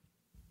Lahren,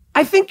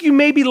 I think you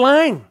may be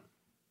lying.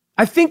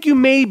 I think you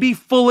may be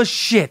full of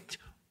shit.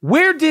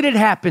 Where did it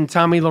happen,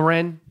 Tomi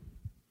Lahren?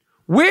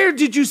 Where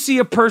did you see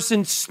a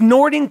person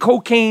snorting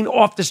cocaine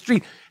off the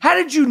street? How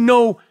did you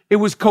know it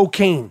was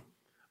cocaine?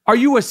 Are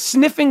you a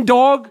sniffing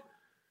dog?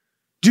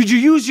 Did you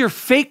use your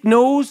fake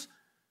nose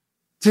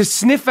to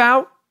sniff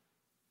out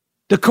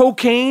the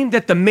cocaine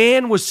that the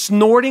man was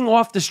snorting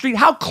off the street?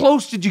 How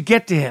close did you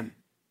get to him?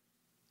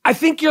 I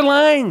think you're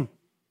lying.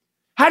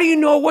 How do you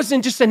know it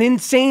wasn't just an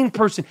insane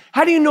person?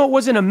 How do you know it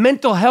wasn't a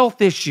mental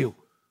health issue?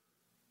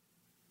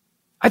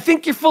 I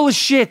think you're full of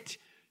shit.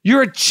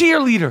 You're a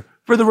cheerleader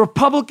for the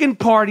Republican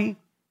Party.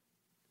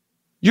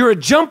 You're a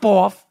jump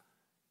off.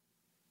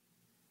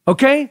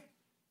 Okay?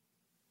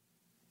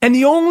 And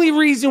the only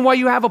reason why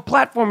you have a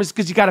platform is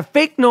because you got a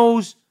fake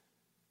nose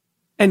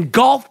and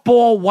golf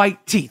ball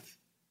white teeth.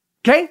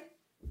 Okay?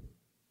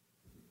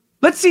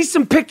 Let's see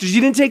some pictures.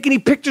 You didn't take any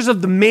pictures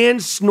of the man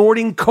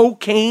snorting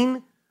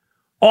cocaine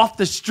off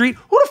the street?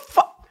 Who the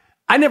fuck?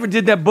 I never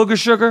did that, booger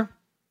sugar.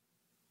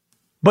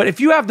 But if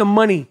you have the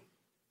money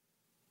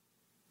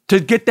to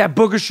get that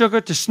booger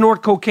sugar, to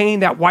snort cocaine,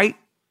 that white,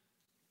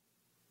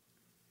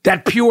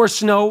 that pure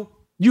snow,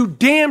 you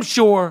damn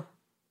sure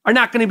are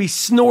not going to be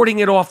snorting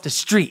it off the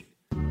street.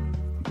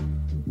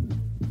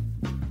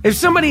 If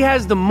somebody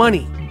has the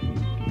money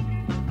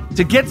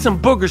to get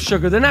some booger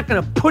sugar, they're not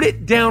going to put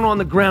it down on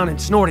the ground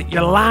and snort it.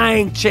 You're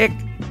lying, chick.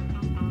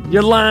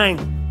 You're lying.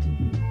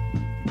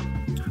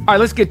 All right,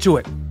 let's get to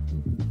it.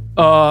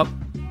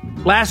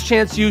 Last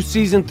Chance U,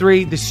 Season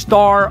 3, the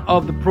star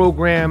of the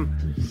program,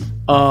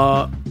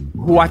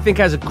 who I think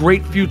has a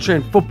great future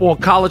in football,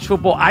 college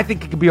football. I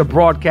think he could be a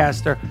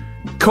broadcaster.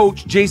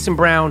 Coach Jason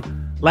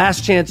Brown,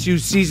 Last Chance U,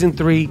 Season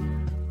 3.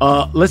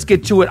 Let's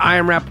get to it. I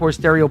Am Rapaport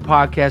Stereo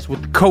Podcast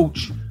with the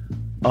coach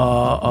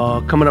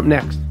coming up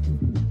next.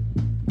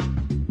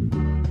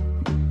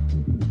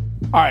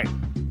 All right.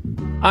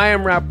 I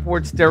Am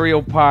Rapaport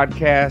Stereo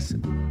Podcast.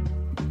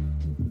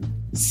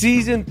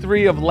 Season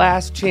 3 of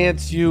Last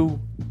Chance U.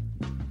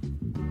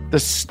 The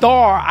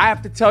star, I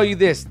have to tell you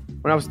this.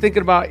 When I was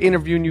thinking about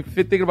interviewing you,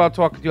 thinking about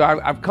talking to you,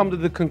 I've come to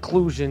the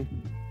conclusion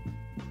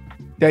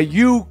that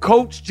you,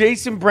 Coach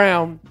Jason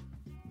Brown,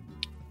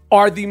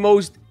 are the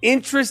most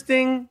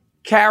interesting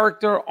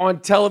character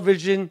on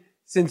television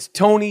since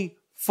Tony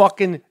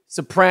fucking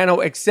Soprano,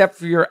 except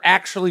for you're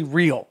actually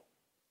real.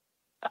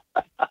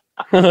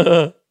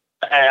 Hey,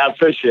 I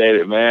appreciate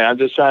it, man. I'm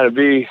just trying to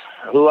be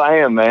who I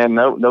am, man.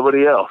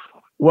 Nobody else.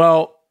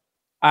 Well,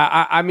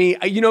 I mean,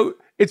 you know,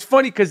 it's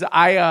funny because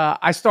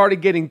I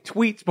started getting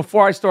tweets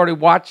before I started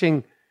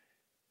watching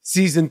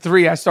Season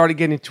 3. I started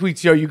getting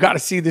tweets, yo, you got to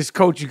see this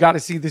coach. You got to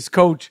see this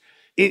coach.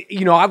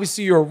 You know,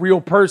 obviously you're a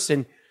real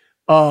person,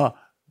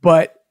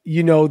 but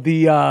you know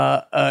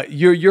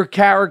your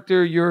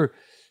character, your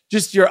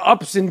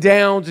ups and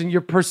downs, and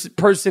your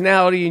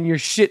personality and your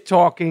shit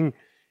talking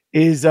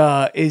is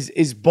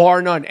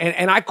bar none.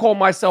 And I call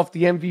myself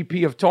the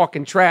MVP of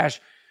talking trash,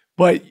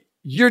 but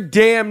you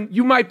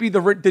might be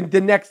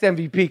the next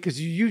MVP because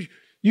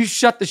you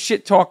shut the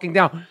shit talking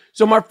down.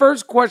 So my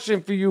first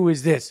question for you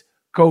is this,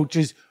 Coach,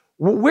 is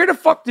where the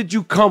fuck did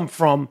you come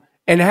from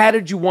and how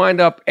did you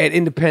wind up at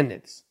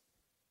Independence?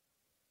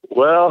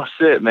 Well,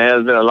 shit, man,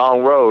 it's been a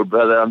long road,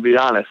 brother. I'll be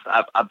honest.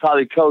 I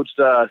probably coached.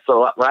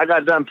 So when I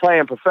got done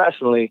playing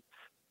professionally,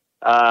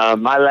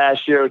 my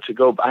last year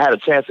I had a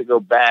chance to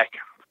go back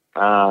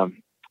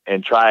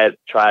and try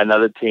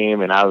another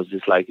team. And I was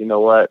just like, you know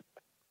what?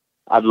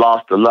 I've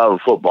lost the love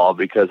of football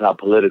because how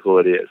political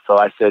it is. So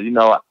I said, you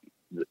know,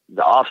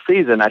 the off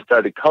season, I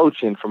started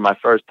coaching. For my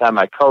first time,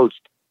 I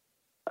coached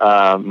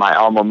my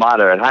alma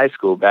mater at high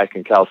school back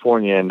in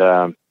California. And,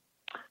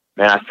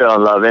 man, I fell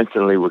in love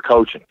instantly with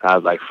coaching. I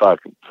was like, fuck,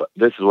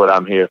 this is what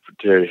I'm here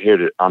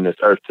on this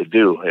earth to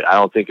do. I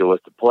don't think it was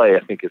to play.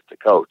 I think it's to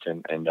coach.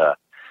 And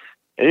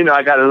you know,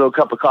 I got a little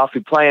cup of coffee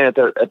playing at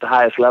the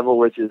highest level,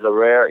 which is a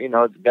rare, you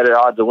know, it's better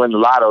odds to win the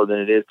lotto than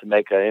it is to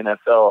make an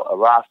NFL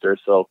roster.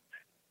 So,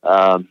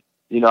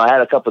 you know, I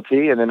had a cup of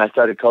tea and then I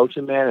started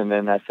coaching, man. And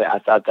then I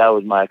thought that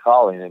was my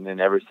calling. And then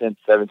ever since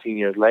 17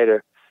 years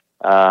later,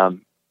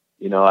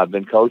 you know, I've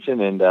been coaching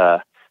and,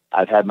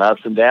 I've had my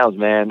ups and downs,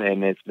 man.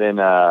 And it's been,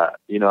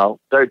 you know,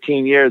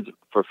 13 years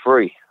for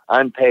free,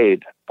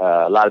 unpaid.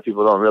 A lot of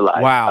people don't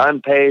realize. Wow.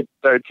 Unpaid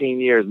 13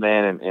 years,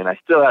 man. And I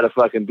still had a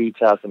fucking beach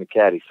house and a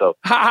caddy. So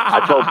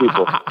I told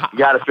people, you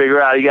got to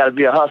figure out, you got to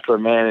be a hustler,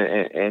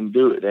 man, and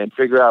do it and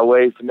figure out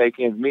ways to make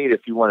ends meet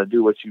if you want to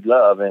do what you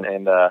love.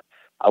 And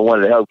I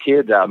wanted to help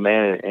kids out,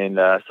 man. And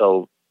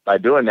so by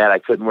doing that, I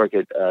couldn't work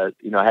at,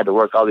 you know, I had to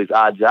work all these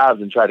odd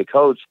jobs and try to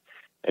coach.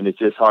 And it's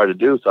just hard to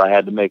do. So I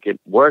had to make it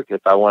work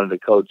if I wanted to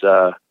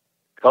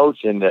coach,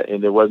 and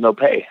there was no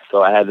pay.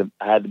 So I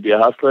had to be a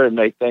hustler and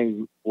make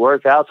things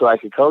work out so I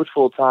could coach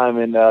full time.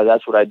 And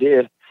that's what I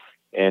did.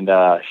 And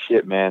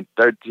shit, man,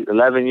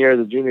 11 years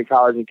of junior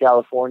college in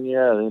California.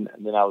 And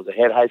then I was a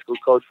head high school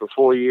coach for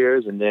 4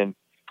 years. And then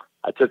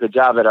I took a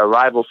job at a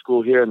rival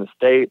school here in the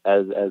state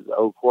as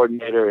O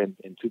coordinator in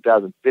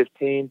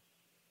 2015.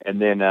 And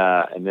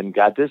then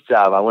got this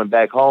job. I went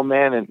back home,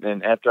 man.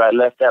 And after I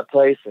left that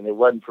place, and it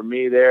wasn't for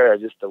me there,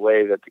 just the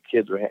way that the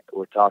kids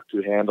were talked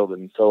to, handled,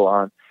 and so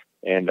on.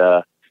 And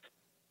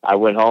I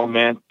went home,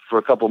 man, for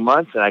a couple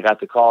months, and I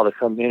got the call to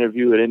come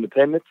interview at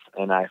Independence.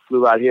 And I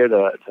flew out here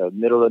to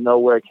middle of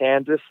nowhere,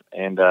 Kansas,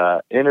 and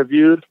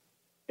interviewed.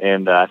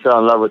 And I fell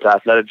in love with the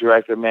athletic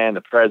director, man,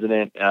 the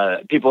president.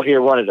 People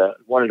here wanted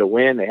to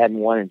win. They hadn't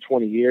won in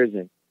 20 years,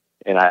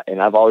 and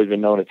I've always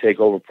been known to take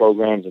over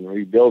programs and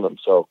rebuild them.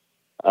 So.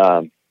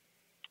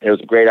 it was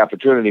a great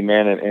opportunity,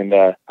 man. And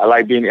I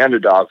like being the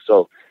underdog.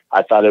 So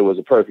I thought it was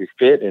a perfect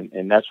fit,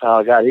 and that's how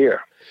I got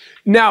here.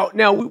 Now,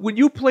 when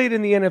you played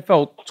in the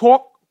NFL,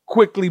 talk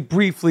quickly,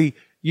 briefly,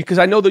 because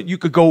I know that you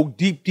could go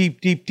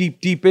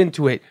deep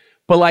into it,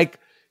 but like,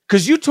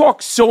 because you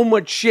talk so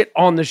much shit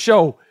on the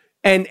show,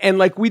 and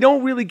like we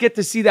don't really get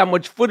to see that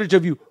much footage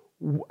of you.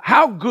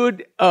 How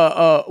good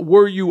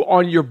were you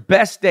on your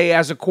best day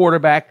as a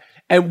quarterback?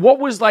 And what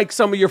was like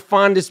some of your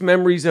fondest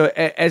memories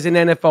as an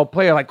NFL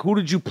player? Like, who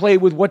did you play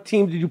with? What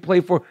team did you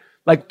play for?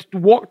 Like,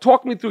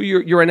 talk me through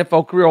your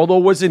NFL career. Although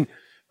it wasn't,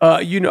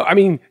 I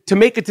mean, to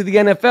make it to the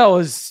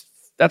NFL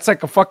that's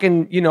like a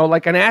fucking,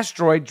 like an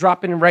asteroid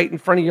dropping right in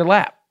front of your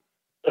lap.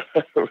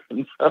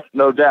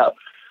 No doubt.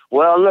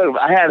 Well, look,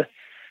 I had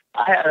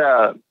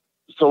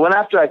so when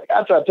after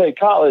I played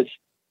college,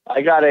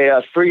 I got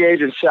a free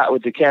agent shot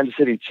with the Kansas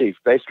City Chiefs.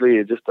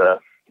 Basically, just a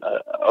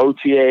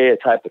OTA, a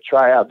type of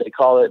tryout they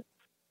call it.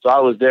 So I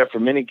was there for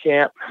mini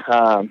camp,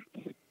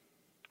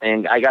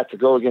 and I got to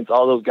go against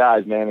all those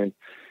guys, man. And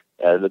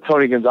the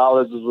Tony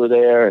Gonzalez's were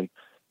there, and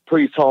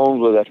Priest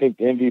Holmes was, I think,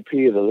 the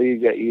MVP of the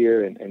league that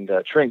year, and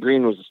Trent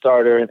Green was the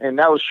starter, and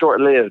that was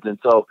short-lived. And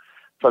so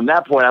from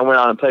that point, I went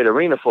on and played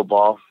arena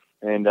football,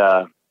 and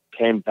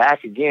came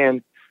back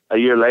again. A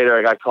year later,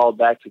 I got called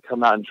back to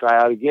come out and try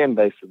out again,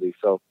 basically.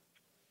 So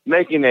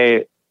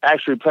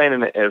actually playing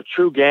in a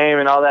true game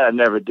and all that, I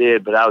never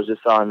did, but I was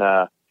just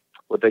on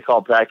what they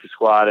call practice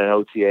squad and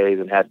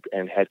OTAs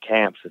and had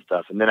camps and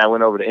stuff. And then I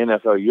went over to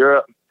NFL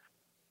Europe,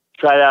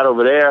 tried out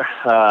over there.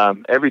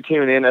 Every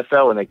team in the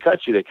NFL, when they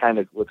cut you, they kind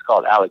of what's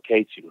called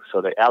allocate you. So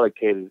they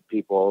allocated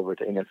people over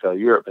to NFL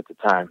Europe at the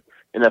time.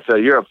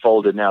 NFL Europe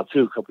folded now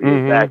too, a couple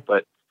years back.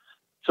 But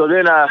so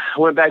then I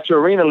went back to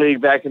Arena League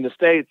back in the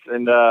States,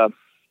 and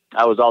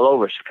I was all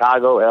over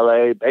Chicago,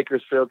 LA,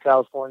 Bakersfield,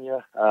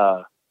 California.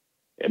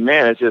 And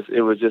man,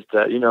 it was just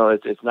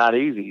it's not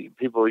easy.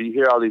 People, you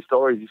hear all these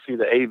stories. You see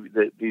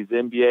these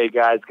NBA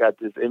guys got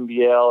this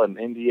NBL and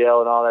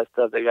NDL and all that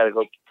stuff. They got to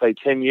go play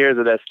 10 years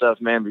of that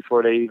stuff, man,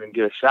 before they even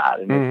get a shot.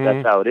 And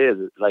that's how it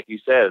is. Like you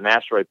said, an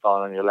asteroid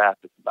falling on your lap.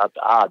 It's about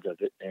the odds of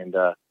it. And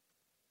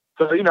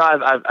so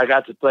I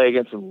got to play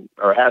against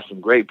have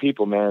some great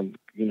people, man.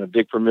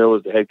 Dick Vermeil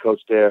was the head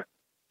coach there.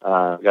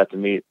 Got to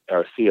meet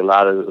or see a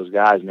lot of those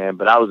guys, man.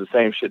 But I was the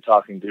same shit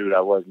talking dude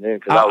I was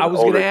then. I was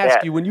going to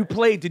ask you, when you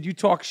played, did you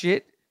talk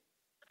shit?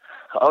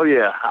 Oh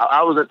yeah,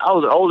 I was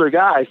an older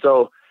guy,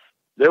 so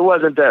there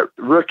wasn't that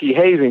rookie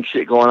hazing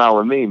shit going on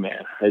with me,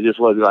 man. It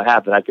just wasn't going to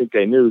happen. I think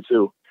they knew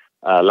too.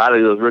 A lot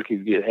of those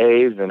rookies get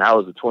hazed, and I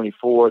was a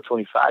 24,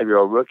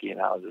 25-year-old rookie,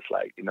 and I was just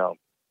like,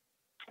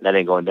 that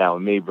ain't going down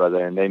with me,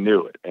 brother. And they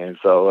knew it, and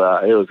so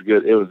it was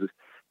good. It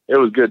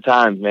was good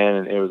times, man,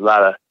 and it was a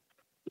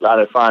lot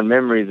of fond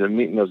memories of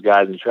meeting those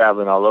guys and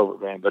traveling all over,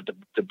 man. But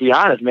to be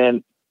honest,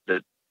 man,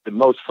 the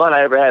most fun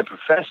I ever had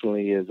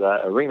professionally is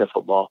arena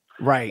football.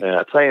 Right.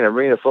 Playing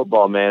arena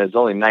football, man, there's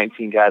only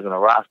 19 guys on a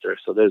roster,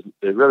 so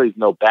there really is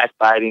no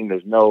backbiting.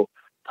 There's no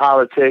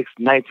politics.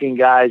 19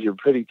 guys, you're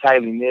pretty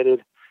tightly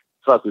knitted.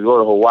 Fuck, we go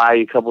to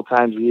Hawaii a couple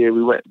times a year.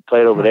 We went and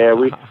played over there.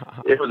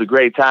 It was a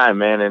great time,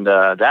 man, and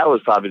that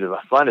was probably the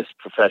funnest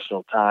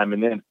professional time.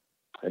 And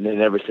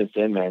then ever since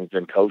then, man, it's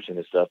been coaching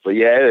and stuff. But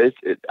yeah,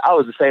 I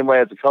was the same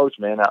way as a coach,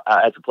 man.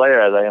 As a player,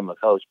 as I am a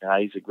coach, man. I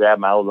used to grab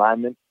my old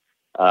linemen.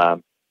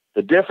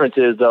 The difference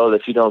is, though,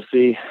 that you don't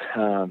see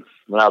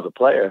when I was a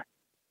player.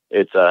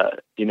 It's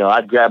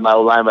I'd grab my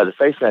old line by the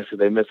face mask because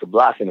they miss a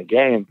block in a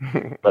game,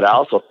 but I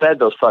also fed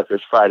those fuckers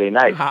Friday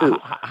night too.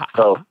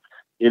 So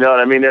you know what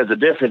I mean? There's a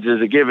difference.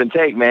 There's a give and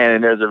take, man,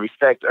 and there's a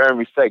respect earned,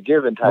 respect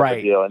given type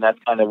of deal, and that's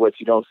kind of what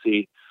you don't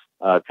see.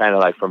 Kind of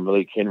like from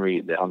Malik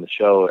Henry on the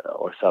show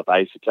or stuff. I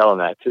used to tell him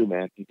that too,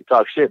 man. You can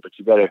talk shit, but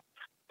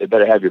they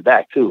better have your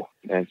back too.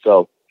 And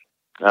so,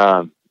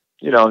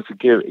 it's a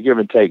give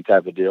and take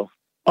type of deal.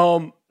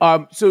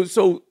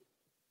 So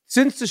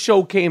since the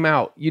show came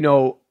out,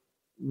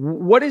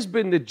 what has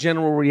been the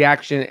general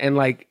reaction, and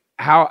like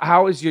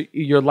how has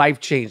your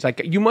life changed?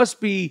 Like, you must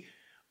be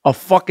a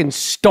fucking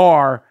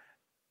star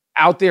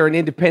out there in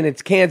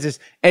Independence, Kansas,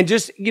 and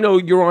just,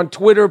 you're on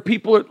Twitter.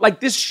 People are like,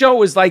 this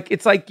show is like,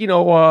 it's like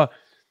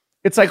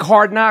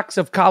Hard Knocks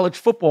of college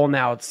football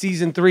now. It's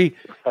season 3.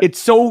 It's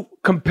so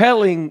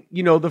compelling,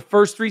 the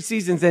first 3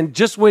 seasons. And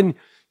just when,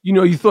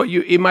 you thought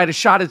it might have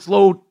shot its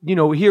load,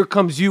 here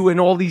comes you and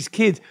all these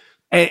kids.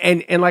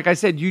 And like I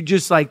said, you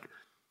just like,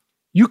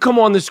 you come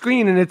on the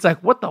screen and it's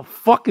like, what the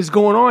fuck is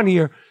going on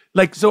here?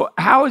 Like, so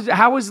how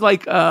is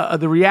like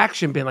the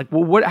reaction been? Like,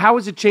 well, how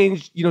has it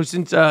changed,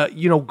 since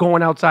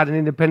going outside in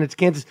Independence,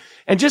 Kansas,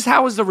 and just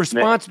how has the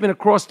response been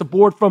across the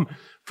board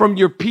from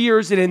your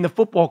peers and in the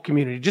football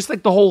community, just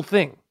like the whole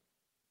thing?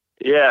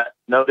 Yeah,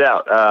 no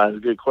doubt. It's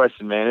a good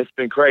question, man. It's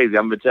been crazy.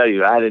 I'm gonna tell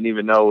you, I didn't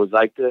even know it was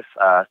like this.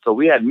 So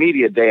we had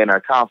media day in our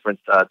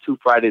conference 2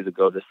 Fridays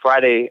ago. This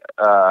Friday,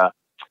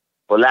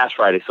 last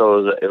Friday.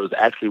 So it was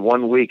actually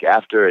 1 week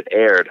after it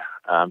aired.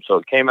 So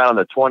it came out on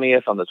the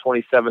 20th. On the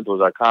 27th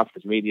was our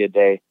conference media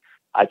day.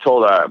 I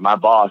told my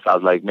boss, I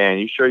was like, man,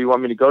 you sure you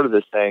want me to go to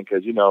this thing?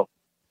 Because,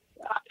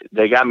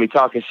 they got me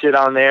talking shit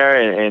on there,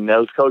 and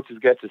those coaches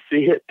get to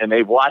see it, and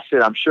they've watched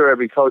it. I'm sure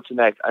every coach in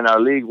our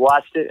league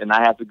watched it, and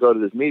I have to go to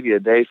this media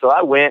day. So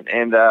I went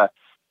and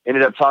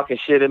ended up talking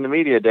shit in the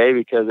media day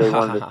because they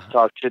wanted to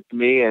talk shit to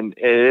me, and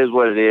it is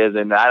what it is.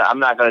 And I'm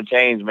not going to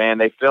change, man.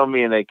 They film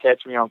me and they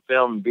catch me on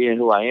film and being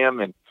who I am,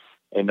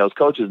 and those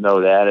coaches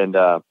know that.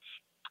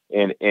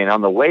 And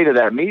on the way to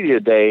that media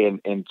day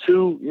in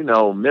two,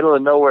 middle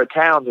of nowhere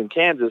towns in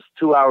Kansas,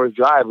 2 hours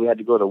drive, we had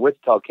to go to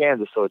Wichita,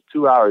 Kansas. So it's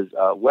 2 hours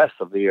west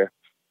of here.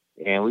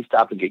 And we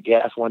stopped and get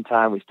gas one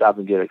time. We stopped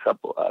and get a cup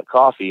of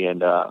coffee,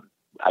 and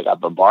I got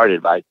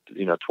bombarded by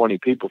 20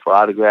 people for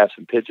autographs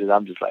and pictures.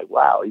 I'm just like,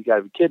 wow, you got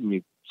to be kidding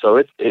me. So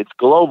it's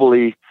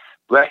globally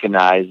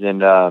recognized,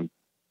 and I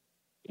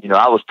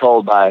was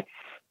told by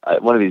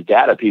one of these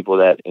data people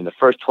that in the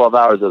first 12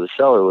 hours of the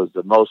show, it was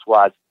the most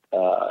watched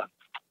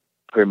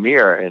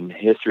premiere in the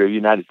history of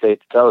United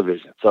States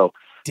television. So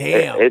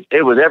damn,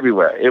 it was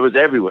everywhere. It was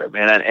everywhere,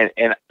 man.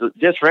 And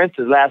just for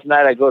instance, last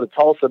night I go to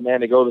Tulsa, man,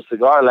 to go to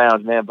Cigar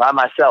Lounge, man, by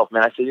myself,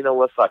 man. I said, you know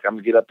what, fuck, I'm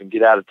gonna get up and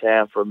get out of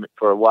town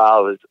for a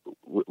while.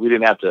 We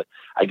didn't have to.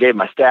 I gave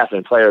my staff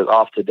and players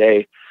off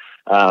today,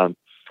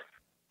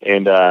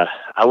 and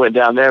I went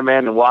down there,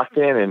 man, and walked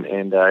in,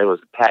 and it was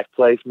a packed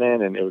place,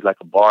 man, and it was like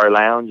a bar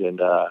lounge, and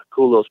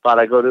cool little spot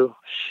I go to.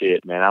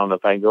 Shit, man, I don't know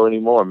if I can go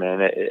anymore,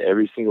 man.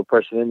 Every single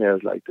person in there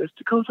was like, "This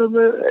Dakota,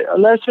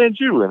 let's send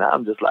you," and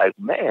I'm just like,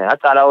 man, I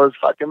thought I was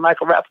fucking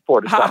Michael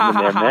Rappaport or something in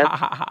there, man.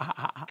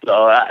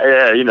 So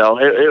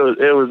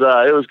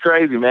it was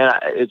crazy, man.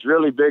 It's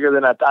really bigger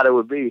than I thought it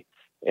would be,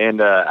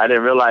 and I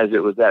didn't realize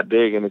it was that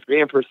big, and it's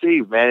being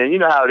perceived, man. And you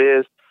know how it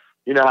is.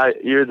 You know how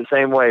you're the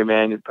same way,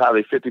 man. You're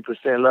probably 50%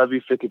 love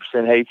you,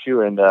 50% hate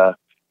you, and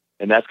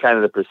that's kind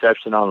of the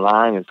perception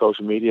online and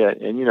social media.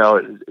 And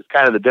it's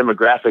kind of the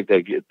demographic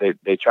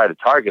they try to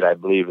target. I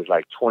believe is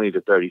like 20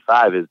 to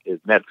 35 is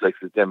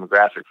Netflix's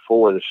demographic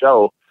for the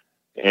show,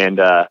 and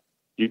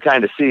you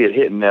kind of see it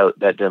hitting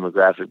that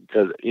demographic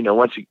because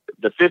once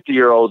the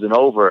 50-year-olds and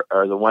over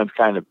are the ones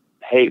kind of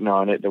hating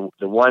on it.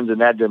 The ones in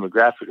that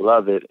demographic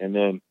love it, and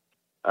then.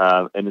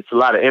 And it's a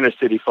lot of inner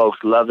city folks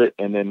love it,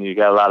 and then you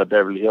got a lot of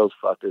Beverly Hills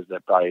fuckers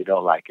that probably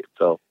don't like it.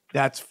 So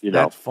that's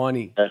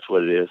funny. That's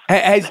what it is.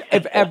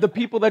 Have the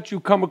people that you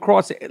come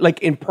across like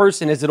in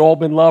person, has it all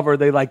been love, or are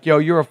they like, yo,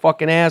 you're a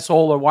fucking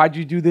asshole, or why'd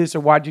you do this,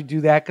 or why'd you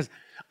do that? Because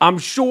I'm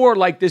sure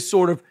like this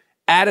sort of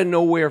out of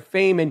nowhere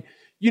fame, and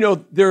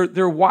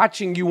they're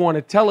watching you on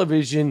a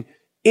television.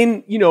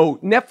 In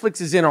Netflix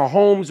is in our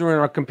homes or in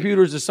our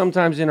computers or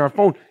sometimes in our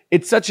phone.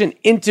 It's such an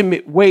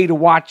intimate way to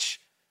watch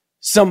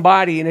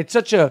somebody, and it's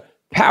such a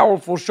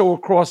powerful show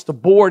across the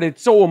board.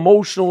 It's so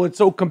emotional, it's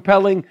so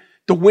compelling,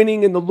 the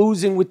winning and the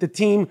losing with the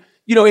team.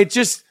 It's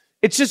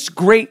just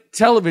great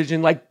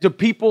television. Like, do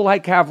people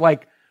like have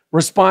like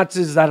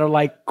responses that are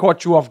like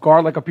caught you off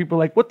guard? Like, are people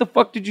like, what the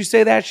fuck did you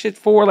say that shit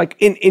for? Like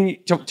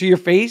to your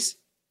face?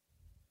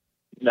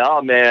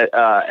 No, man.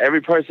 Every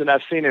person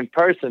I've seen in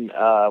person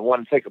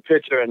want to take a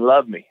picture and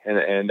love me,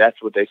 and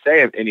that's what they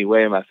say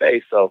anyway in my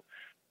face. So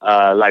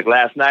like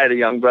last night, a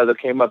young brother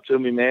came up to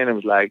me, man, and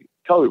was like,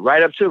 totally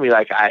right up to me,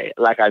 like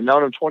I've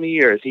known him 20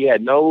 years. He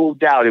had no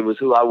doubt it was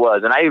who I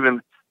was, and I even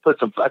put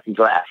some fucking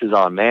glasses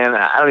on, man.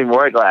 I don't even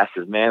wear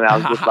glasses, man. I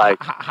was just like,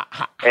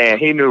 and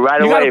he knew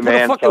right away,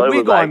 man. You gotta put a fucking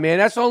wig on, man.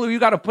 That's all you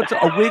gotta put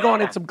a wig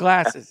on and some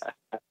glasses.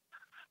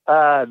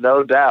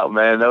 No doubt,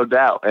 man, no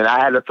doubt. And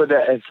I had to put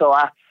that, and so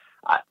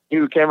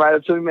he came right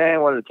up to me, man,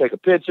 wanted to take a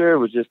picture,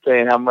 was just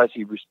saying how much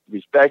he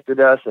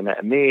respected us and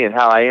me and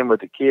how I am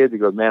with the kids. He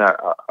goes, man,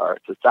 our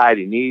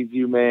society needs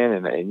you,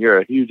 man, and you're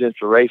a huge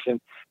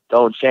inspiration.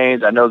 Don't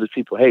change. I know there's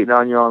people hating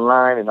on you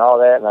online and all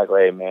that. And I go,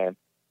 hey, man,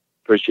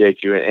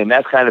 appreciate you. And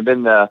that's kind of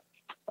been the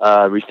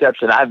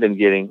reception I've been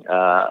getting,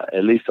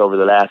 at least over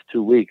the last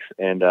 2 weeks.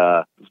 And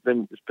it's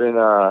been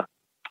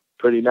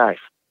pretty nice.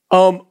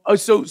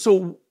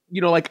 So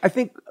like I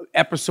think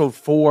episode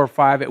 4 or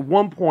 5, at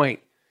one point,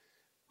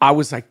 I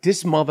was like,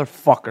 this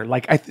motherfucker.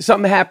 Like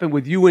something happened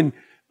with you and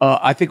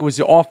I think it was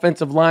the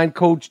offensive line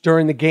coach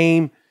during the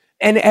game.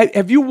 And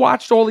have you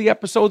watched all the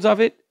episodes of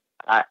it?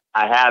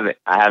 I haven't.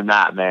 I have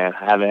not, man.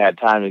 I haven't had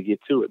time to get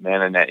to it,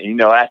 man. And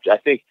after I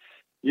think,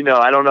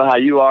 I don't know how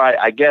you are.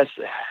 I guess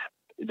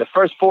the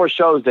first 4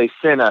 shows they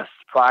sent us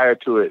prior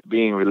to it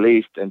being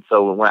released. And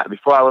so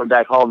before I went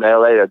back home to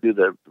LA to do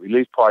the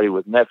release party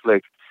with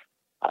Netflix,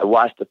 I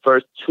watched the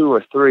first 2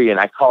 or 3 and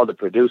I called the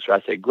producer.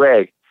 I said,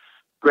 Greg,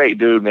 great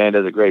dude, man,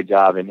 does a great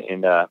job.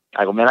 And I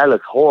go, man, I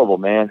look horrible,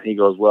 man. He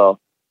goes, well,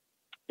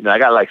 I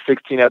got like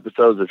 16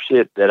 episodes of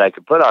shit that I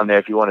could put on there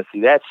if you want to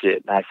see that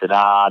shit. And I said,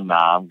 nah,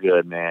 I'm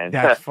good, man.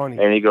 That's funny.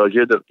 And he goes,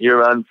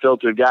 you're an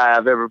unfiltered guy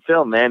I've ever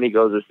filmed, man. He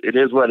goes, it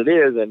is what it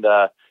is. And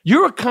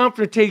you're a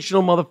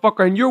confrontational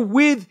motherfucker, and you're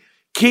with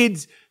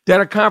kids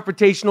that are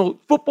confrontational,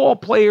 football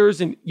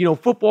players and,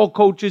 football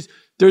coaches.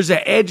 There's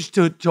an edge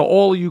to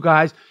all of you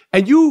guys,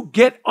 and you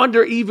get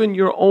under even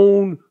your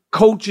own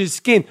coach's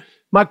skin.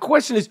 My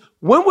question is,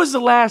 when was the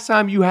last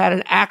time you had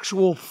an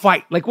actual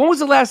fight? Like, when was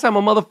the last time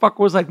a motherfucker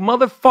was like,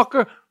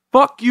 motherfucker,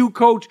 fuck you,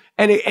 coach,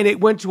 and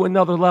it went to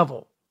another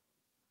level?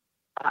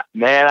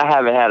 Man, I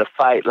haven't had a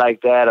fight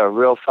like that, a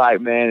real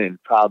fight, man, in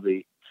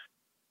probably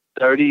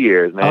 30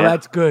 years, man. Oh,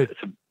 that's good.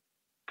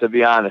 To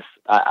be honest,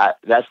 I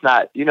that's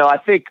not, I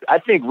think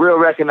real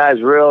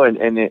recognize real, and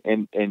if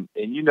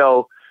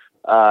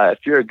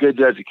you're a good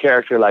judge of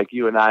character like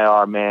you and I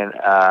are, man,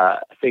 I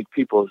think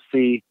people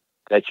see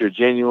that you're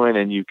genuine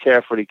and you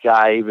care for the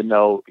guy, even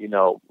though,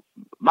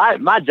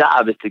 my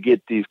job is to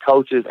get these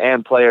coaches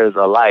and players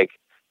alike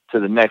to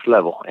the next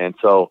level. And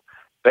so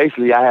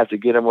basically I have to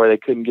get them where they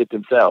couldn't get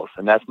themselves.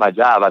 And that's my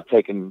job.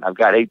 I've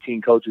got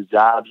 18 coaches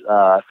jobs,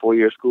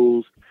 4-year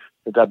schools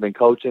since I've been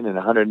coaching, and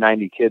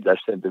 190 kids I've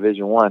sent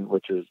Division I,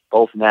 which is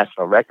both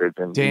national records.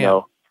 And,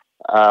 Damn.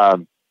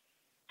 and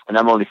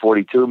I'm only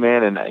 42,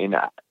 man. And,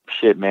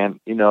 shit, man,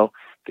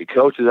 the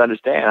coaches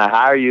understand. I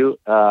hire you.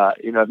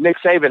 If Nick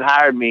Saban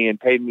hired me and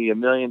paid me $1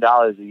 million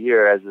a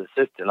year as an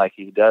assistant, like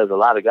he does a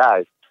lot of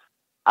guys,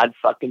 I'd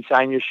fucking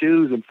shine your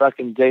shoes and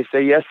fucking they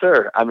say yes,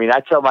 sir. I mean, I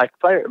tell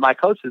my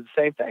coaches the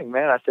same thing,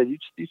 man. I said,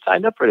 you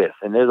signed up for this,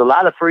 and there's a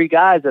lot of free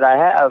guys that I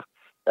have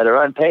that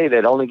are unpaid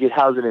that only get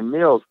housing and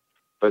meals.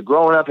 But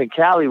growing up in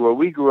Cali, where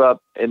we grew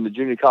up in the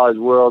junior college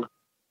world,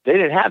 they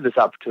didn't have this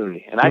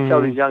opportunity. And I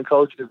tell these young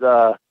coaches,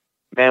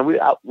 man, we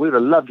would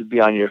have loved to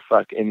be on your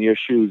in your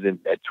shoes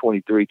at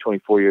 23,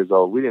 24 years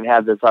old. We didn't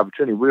have this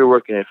opportunity. We were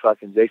working at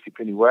fucking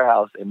JCPenney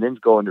warehouse, and then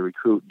going to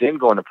recruit, then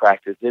going to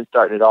practice, then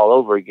starting it all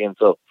over again.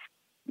 So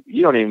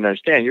you don't even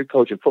understand. You're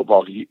coaching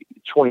football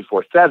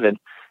 24/7,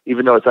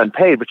 even though it's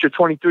unpaid, but you're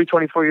 23,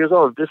 24 years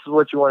old. If this is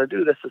what you want to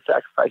do, that's the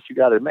sacrifice you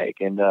got to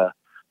make. And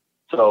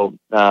so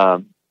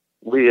I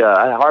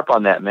harp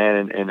on that,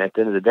 man. And at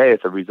the end of the day,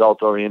 it's a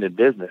result-oriented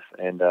business.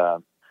 And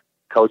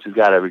coaches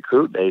got to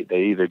recruit. They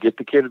either get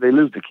the kid or they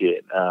lose the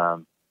kid.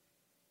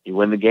 You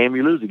win the game,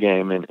 you lose the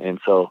game. And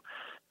so,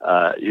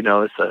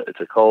 it's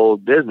a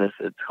cold business.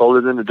 It's colder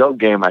than the dope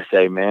game, I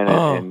say, man.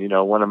 Oh. And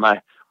one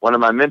of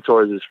my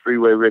mentors is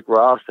Freeway Rick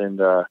Ross,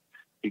 and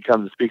he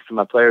comes and speaks to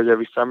my players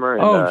every summer.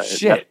 And,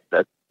 shit!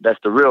 That's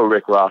the real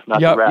Rick Ross, not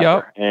the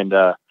rapper.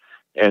 Yep.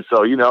 And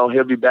so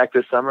he'll be back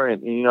this summer,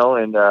 and him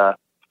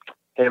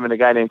and a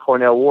guy named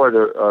Cornell Ward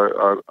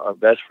are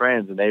best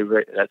friends, and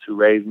that's who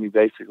raised me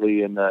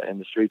basically in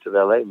the streets of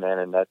LA, man.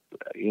 And that's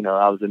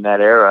I was in that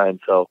era,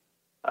 and so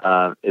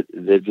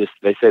they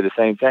say the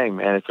same thing,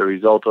 man. It's a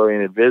result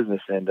oriented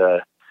business, and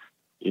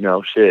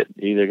shit,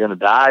 either gonna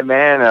die,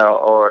 man,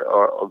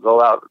 or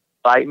go out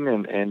fighting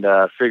and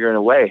figuring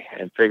a way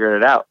and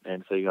figuring it out.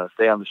 And so you're gonna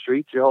stay on the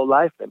streets your whole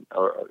life,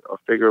 or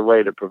figure a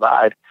way to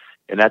provide.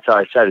 And that's how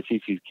I try to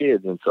teach these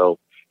kids. And so,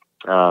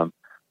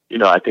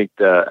 I think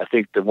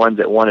the ones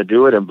that want to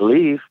do it and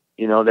believe,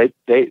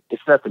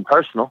 it's nothing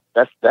personal.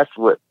 That's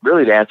what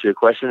really, to answer your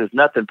question, is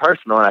nothing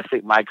personal. And I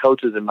think my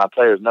coaches and my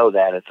players know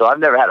that. And so I've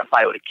never had a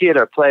fight with a kid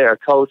or a player or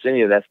coach,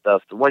 any of that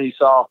stuff. The one you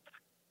saw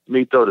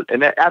me throw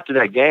after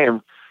that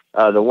game,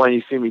 the one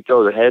you see me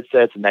throw the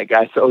headsets and that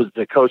guy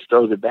the coach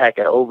throws it back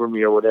over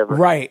me or whatever.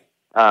 Right.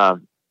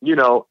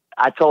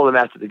 I told him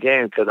after the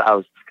game, because I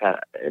was kind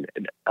of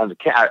on the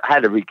I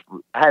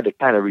had to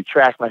kind of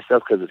retract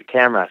myself because of the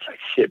camera. I was like,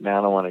 shit, man,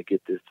 I don't want to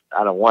get this.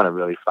 I don't want to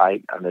really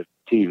fight on the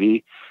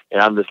TV. And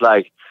I'm just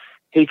like,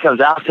 he comes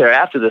out there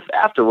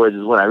afterwards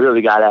is when I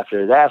really got after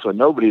his ass when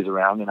nobody's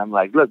around. And I'm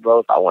like, look, bro,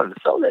 if I wanted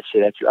to throw that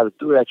shit at you, I would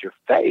throw it at your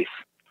face.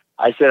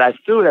 I said, I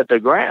threw it at the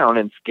ground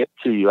and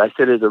skipped to you. I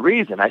said, there's a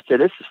reason. I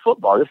said, this is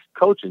football. This is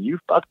coaching. You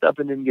fucked up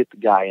and didn't get the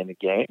guy in the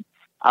game.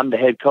 I'm the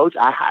head coach.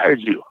 I hired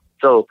you.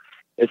 So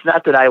it's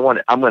not that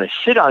I'm going to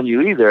shit on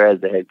you either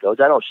as the head coach.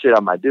 I don't shit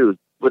on my dudes.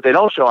 What they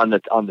don't show on the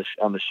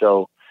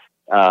show,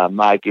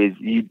 Mike, is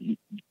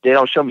they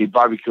don't show me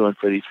barbecuing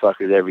for these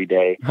fuckers every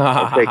day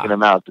and taking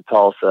them out to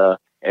Tulsa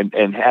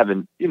and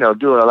having,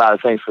 doing a lot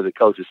of things for the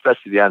coaches,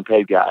 especially the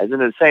unpaid guys.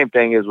 And the same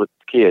thing is with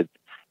the kids.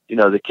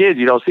 The kids,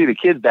 you don't see the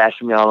kids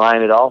bashing me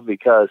online at all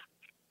because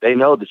they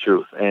know the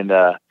truth. And,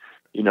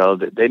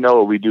 they know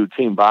what we do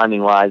team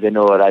bonding wise. They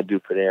know what I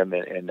do for them.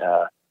 And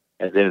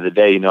at the end of the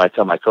day, I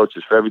tell my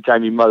coaches, for every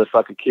time you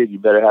motherfucking kid, you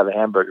better have a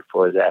hamburger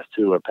for his ass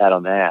too, or a pat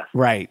on the ass.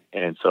 Right.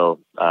 And so,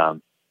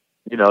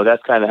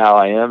 that's kind of how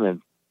I am.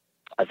 And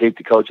I think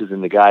the coaches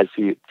and the guys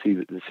see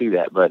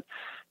that, but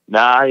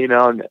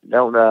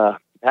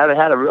haven't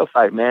had a real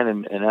fight, man.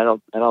 And I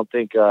don't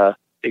think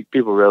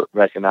people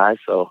recognize.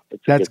 So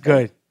that's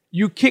good.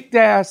 You kicked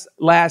ass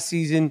last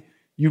season.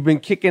 You've been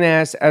kicking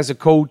ass as a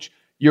coach.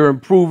 You're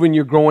improving,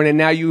 you're growing, and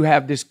now you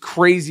have this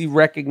crazy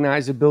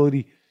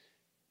recognizability.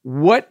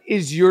 What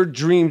is your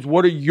dreams?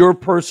 What are your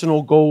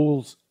personal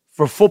goals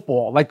for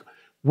football? Like,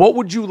 what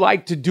would you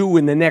like to do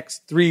in the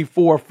next 3,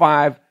 4,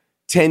 5,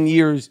 10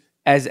 years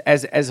as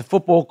a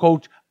football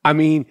coach? I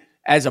mean,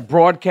 as a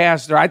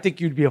broadcaster, I think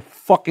you'd be a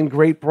fucking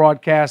great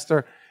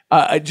broadcaster.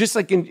 Just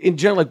like in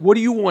general, like, what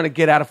do you want to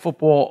get out of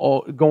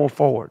football going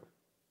forward?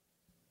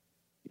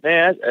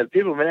 Man,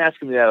 people have been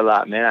asking me that a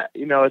lot, man.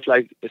 It's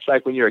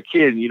like when you're a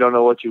kid and you don't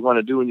know what you want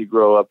to do when you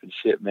grow up and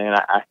shit, man.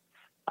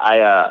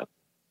 At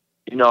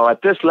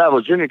this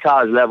level, junior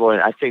college level, and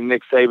I think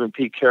Nick Saban,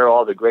 Pete Carroll,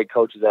 all the great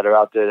coaches that are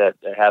out there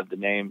that have the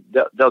name,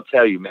 they'll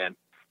tell you, man,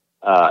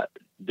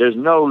 there's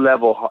no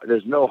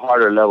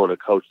harder level to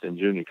coach than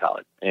junior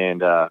college.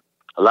 And a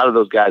lot of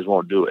those guys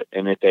won't do it.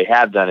 And if they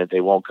have done it,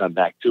 they won't come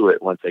back to it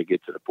once they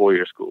get to the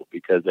 4-year school,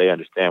 because they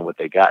understand what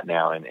they got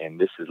now. And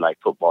this is like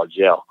football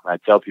jail. I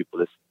tell people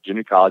this: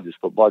 junior college is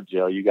football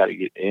jail. You got to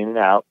get in and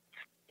out,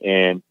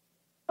 and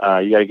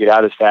you got to get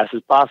out as fast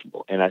as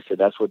possible. And I said,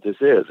 that's what this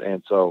is.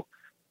 And so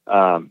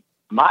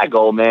my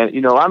goal, man,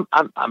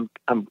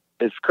 I'm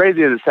as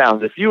crazy as it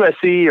sounds, if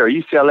USC or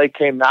UCLA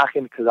came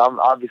knocking, because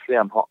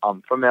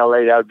I'm from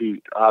LA, that would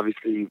be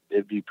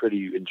it'd be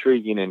pretty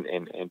intriguing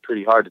and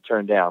pretty hard to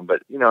turn down.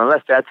 But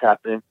unless that's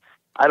happening,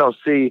 I don't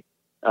see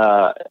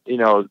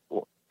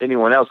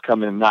anyone else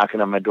coming and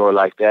knocking on my door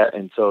like that.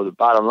 And so the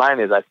bottom line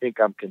is, I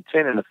think I'm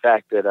content in the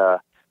fact that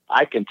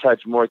I can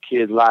touch more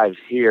kids' lives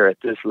here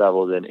at this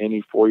level than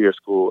any 4-year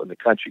school in the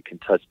country can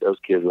touch those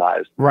kids'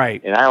 lives.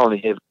 Right. And I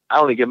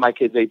only give my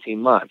kids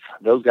 18 months.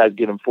 Those guys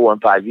get them 4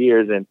 and 5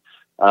 years, and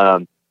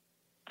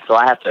so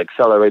I have to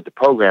accelerate the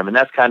program. And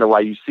that's kind of why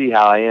you see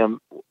how I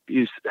am.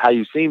 How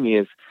you see me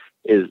is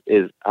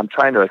I'm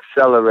trying to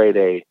accelerate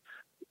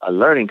a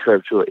learning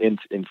curve to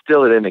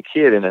instill it in a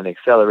kid in an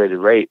accelerated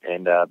rate.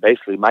 And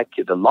basically, my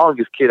kid, the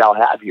longest kid I'll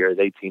have here is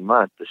 18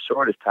 months. The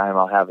shortest time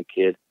I'll have a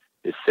kid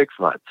is 6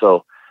 months.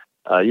 So,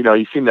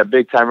 you've seen that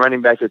big time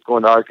running back that's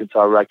going to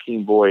Arkansas,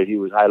 Rakeem Boyd. He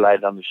was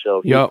highlighted on the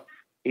show. Yep.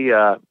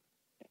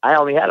 I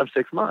only had him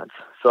 6 months.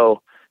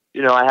 So,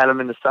 I had him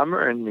in the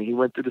summer, and he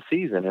went through the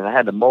season, and I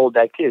had to mold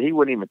that kid. He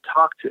wouldn't even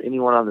talk to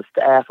anyone on the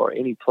staff or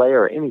any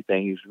player or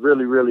anything. He was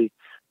really, really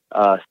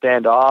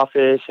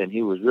standoffish, and he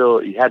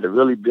had to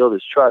really build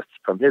his trust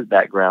from his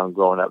background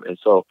growing up. And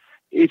so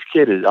each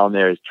kid on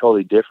there is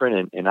totally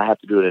different, and I have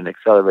to do it at an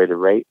accelerated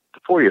rate. The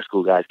 4-year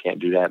school guys can't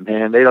do that,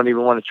 man. They don't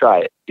even want to try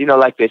it.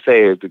 Like they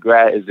say, is the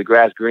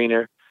grass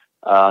greener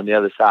on the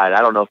other side? I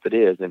don't know if it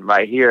is. And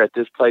right here at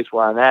this place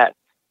where I'm at,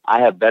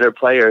 I have better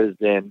players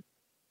than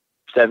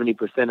 70%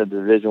 of the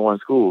Division I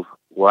schools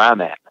where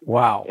I'm at.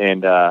 Wow.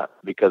 And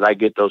because I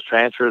get those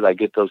transfers, I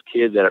get those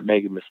kids that are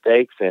making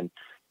mistakes, and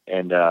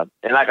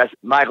like I said,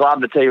 Michael, I'm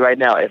going to tell you right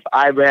now, if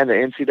I ran the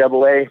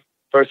NCAA,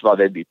 first of all,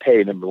 they'd be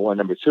paid, number one.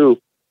 Number two,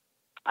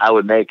 I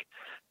would make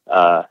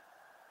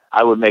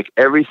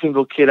every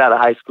single kid out of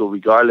high school,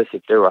 regardless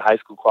if they were a high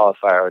school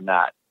qualifier or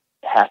not,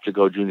 have to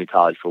go junior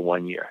college for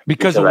 1 year.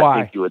 Because of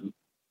why? I think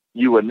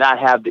you would not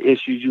have the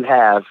issues you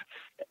have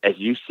as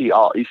you see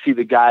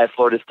the guy at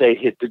Florida State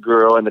hit the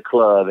girl in the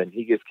club and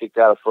he gets kicked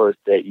out of Florida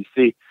State. You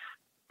see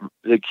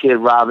the kid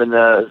robbing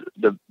or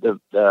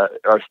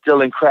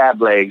stealing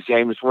crab legs,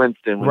 Jameis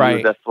Winston, when he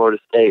was at Florida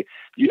State.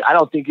 I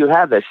don't think you'll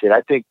have that shit.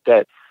 I think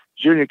that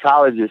junior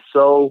college is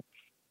so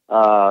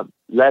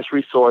less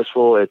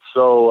resourceful. It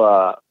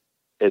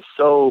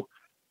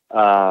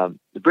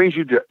brings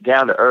you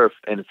down to earth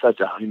in such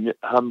a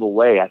humble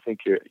way. I think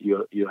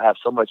you'll have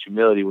so much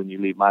humility when you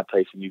leave my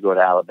place and you go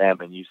to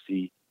Alabama and you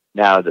see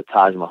now the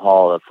Taj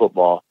Mahal of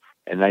football,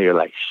 and now you're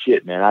like,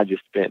 shit, man, I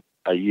just spent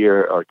a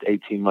year or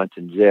 18 months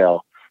in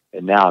jail,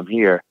 and now I'm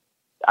here.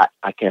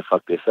 I can't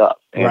fuck this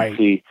up. And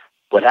see,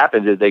 what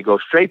happens is they go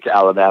straight to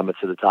Alabama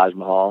to the Taj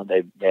Mahal.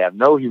 They have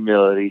no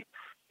humility,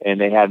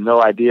 and they have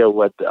no idea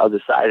what the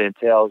other side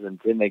entails,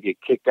 and then they get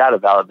kicked out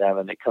of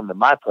Alabama, and they come to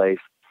my place,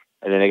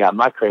 and then they got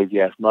my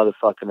crazy ass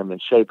motherfucking them and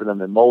shaping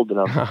them and molding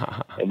them,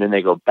 and then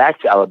they go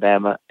back to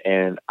Alabama,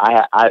 and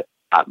I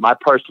my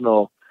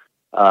personal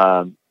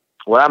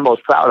what I'm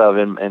most proud of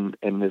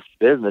in this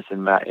business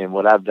and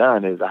what I've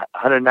done is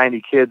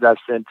 190 kids I've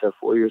sent to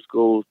 4-year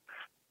schools,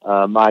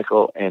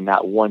 Michael, and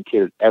not one kid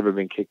has ever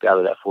been kicked out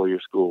of that 4-year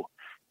school.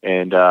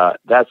 And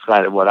that's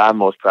kind of what I'm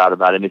most proud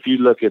about. And if you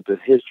look at the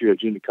history of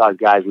junior college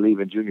guys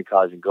leaving junior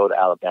college and go to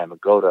Alabama,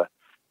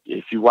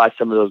 if you watch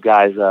some of those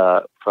guys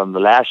from the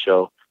last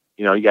show,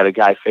 you got a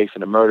guy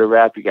facing a murder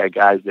rap. You got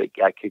guys that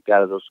got kicked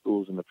out of those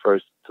schools in the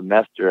first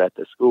semester at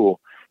the school.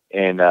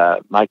 And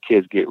my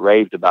kids get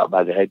raved about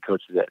by the head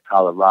coaches at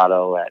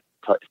Colorado, at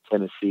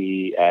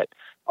Tennessee, at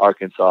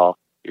Arkansas.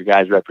 Your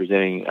guys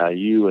representing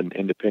you and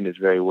Independence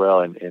very well,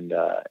 and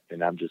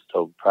I'm just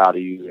so proud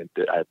of you, and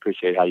I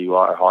appreciate how you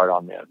are hard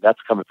on them. That's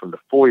coming from the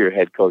 4-year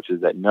head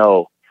coaches that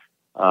know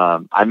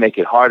I make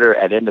it harder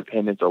at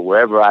Independence or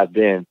wherever I've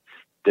been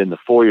than the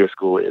 4-year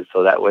school is,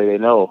 so that way they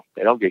know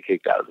they don't get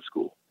kicked out of the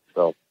school.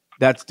 So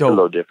that's dope. It's a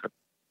little different.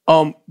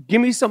 Give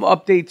me some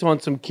updates on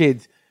some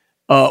kids.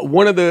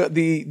 One of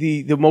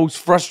the most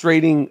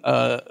frustrating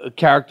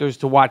characters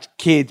to watch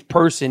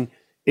person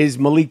is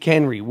Malik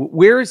Henry.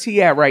 Where is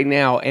he at right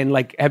now? And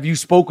have you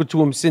spoken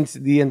to him since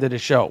the end of the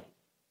show?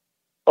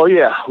 Oh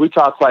yeah, we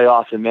talk quite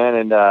often, man.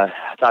 And I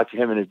talked to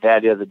him and his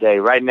dad the other day.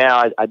 Right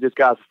now, I just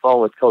got off the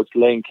phone with Coach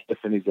Lane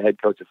Kiffin. He's the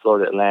head coach of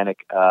Florida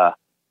Atlantic.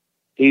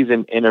 He's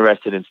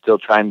interested in still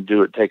trying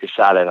to take a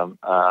shot at him.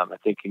 I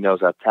think he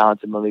knows how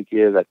talented Malik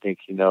is. I think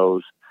he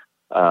knows.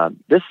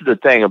 This is the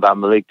thing about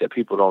Malik that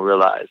people don't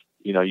realize.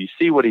 You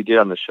see what he did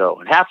on the show,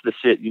 and half of the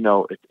shit,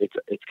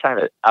 it's kind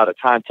of out of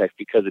context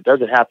because it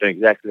doesn't happen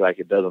exactly like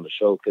it does on the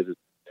show. Because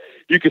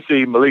you can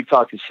see Malik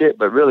talking shit,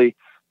 but really,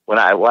 when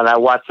I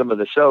watch some of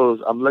the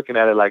shows, I'm looking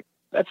at it like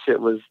that shit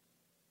was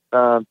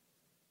 4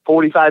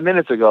 45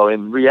 minutes ago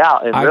in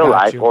real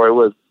life, or it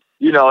was,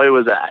 you know, it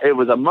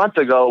was a month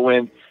ago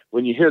when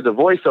you hear the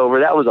voiceover.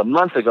 That was a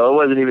month ago. It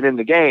wasn't even in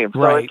the game.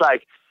 So It's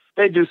like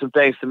they do some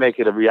things to make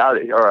it a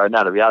reality, or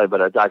not a reality, but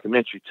a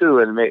documentary too,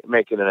 and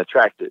make it an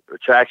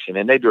attraction.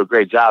 And they do a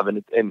great job.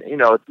 And you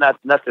know, it's not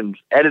nothing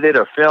edited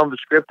or filmed or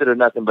scripted or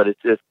nothing, but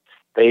it's just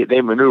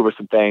they maneuver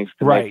some things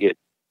to make it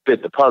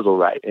fit the puzzle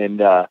right.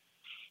 And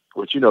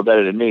which you know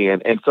better than me.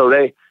 And so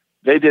they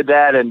did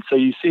that. And so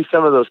you see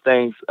some of those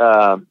things.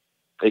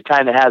 It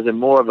kind of has him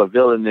more of a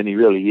villain than he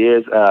really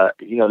is.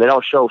 You know, they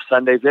don't show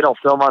Sundays. They don't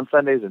film on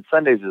Sundays, and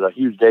Sundays is a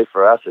huge day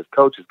for us as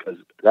coaches because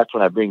that's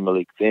when I bring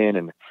Malik in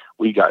and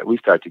we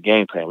start the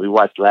game plan. We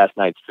watched last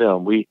night's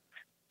film.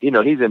 You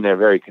know, he's in there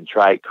very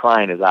contrite,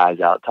 crying his eyes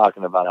out,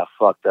 talking about how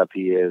fucked up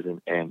he is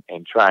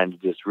and trying to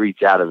just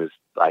reach out of his,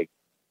 like,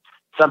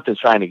 something's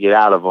trying to get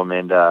out of him.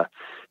 And,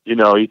 you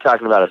know, you're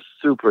talking about a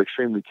super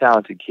extremely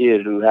talented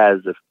kid who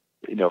has the,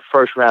 you know,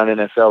 first round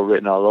NFL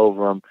written all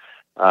over him.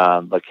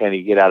 But can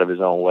he get out of his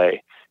own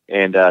way?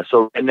 And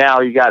so right now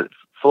you got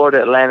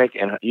Florida Atlantic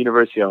and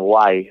University of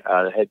Hawaii.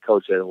 The head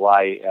coach at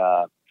Hawaii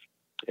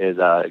is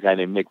a guy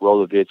named Nick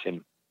Rolovich,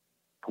 and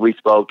we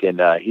spoke,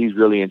 and he's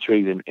really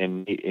intrigued.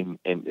 And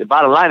the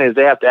bottom line is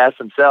they have to ask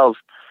themselves,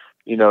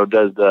 you know,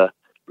 does the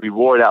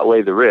reward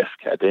outweigh the risk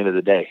at the end of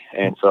the day?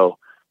 And so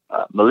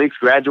Malik's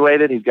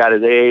graduated. He's got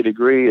his AA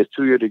degree, his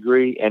 2-year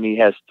degree, and he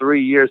has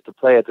 3 years to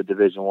play at the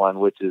Division I,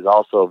 which is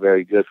also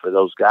very good for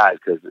those guys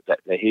because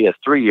he has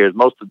 3 years.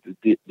 Most of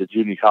the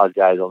junior college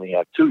guys only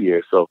have 2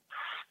 years. So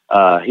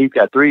he's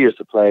got 3 years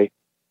to play,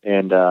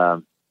 and,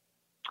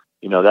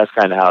 you know, that's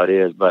kind of how it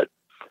is. But,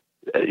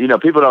 you know,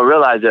 people don't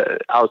realize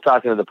that I was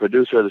talking to the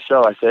producer of the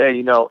show. I said, hey,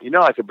 you know,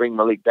 I could bring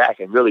Malik back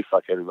and really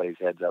fuck everybody's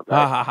heads up.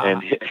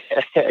 Right?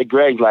 And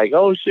Greg's like,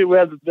 oh, shit,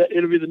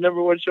 it'll be the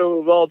 #1 show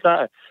of all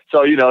time.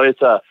 So, you know,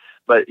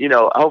 but, you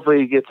know, hopefully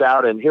he gets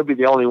out and he'll be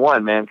the only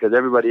one, man, because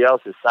everybody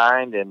else is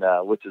signed, and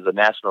which is a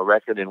national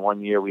record. In 1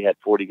 year, we had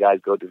 40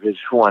 guys go Division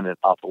I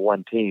off of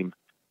one team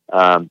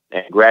and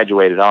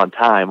graduated on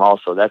time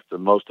also. That's the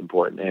most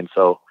important. And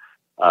so,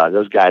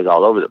 those guys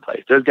all over the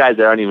place. There's guys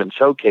that aren't even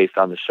showcased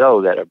on the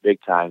show that are big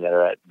time, that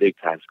are at big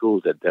time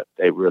schools that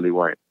they really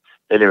weren't.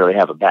 They didn't really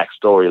have a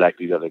backstory like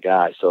these other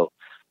guys. So,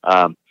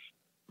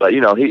 but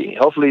you know, he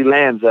hopefully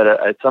lands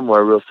at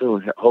somewhere real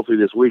soon. Hopefully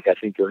this week, I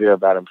think you'll hear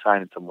about him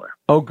signing somewhere.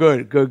 Oh,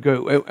 good.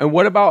 And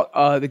what about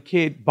the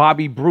kid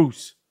Bobby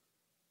Bruce?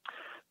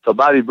 So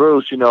Bobby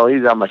Bruce, you know,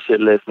 he's on my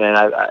shit list,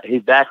 man.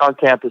 He's back on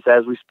campus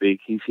as we speak.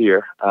 He's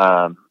here.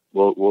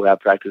 We'll have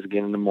practice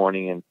again in the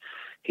morning, and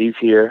he's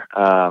here.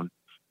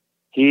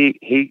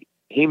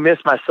 He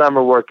missed my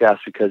summer workouts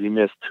because he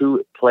missed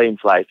 2 plane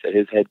flights that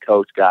his head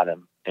coach got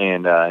him,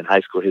 and in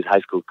high school, his high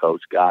school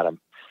coach got him.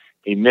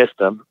 He missed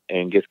them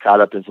and gets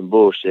caught up in some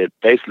bullshit,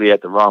 basically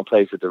at the wrong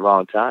place at the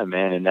wrong time,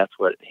 man. And that's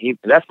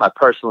my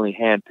personally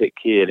handpicked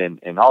kid,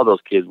 and all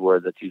those kids were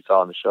that you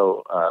saw on the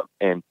show.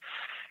 And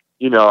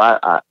you know,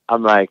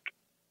 I'm like,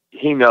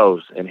 he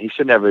knows, and he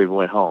should never even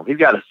went home. He's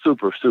got a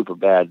super, super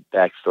bad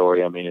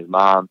backstory. I mean, his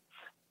mom,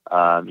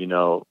 you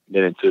know,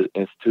 been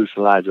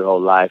institutionalized her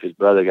whole life. His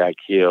brother got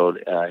killed.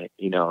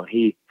 You know,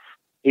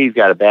 he's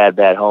got a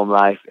bad home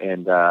life,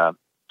 and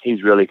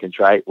he's really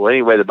contrite. Well,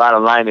 anyway, the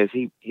bottom line is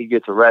he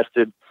gets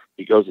arrested.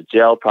 He goes to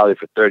jail probably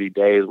for 30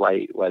 days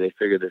while they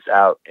figure this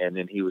out, and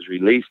then he was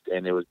released,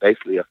 and it was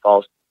basically a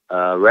false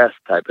arrest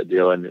type of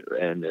deal, and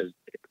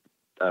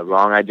a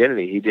wrong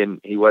identity.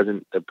 He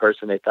wasn't the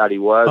person they thought he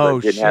was. Oh,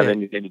 it didn't have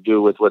anything to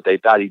do with what they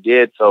thought he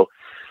did. So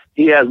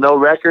he has no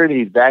record.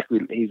 He's back.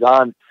 He's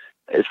on.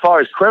 As far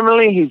as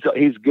criminally,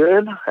 he's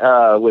good.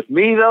 With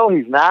me though,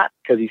 he's not,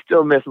 because he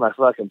still missed my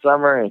fucking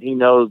summer, and he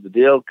knows the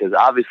deal. Because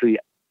obviously,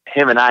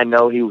 him and I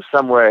know he was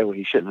somewhere where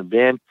he shouldn't have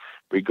been,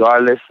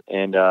 regardless.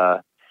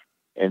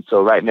 And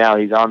so right now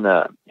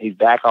he's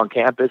back on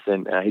campus,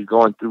 and he's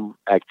going through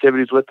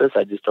activities with us.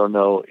 I just don't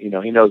know. You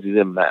know, he knows he's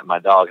in my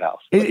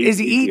doghouse. Is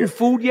he eating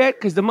food yet?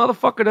 Because the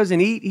motherfucker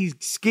doesn't eat. He's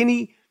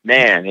skinny.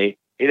 Man, he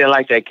didn't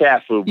like that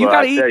cat food. You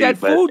got to eat that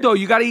food though.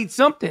 You got to eat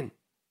something.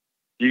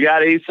 You got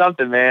to eat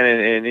something, man.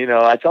 And you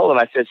know, I told him,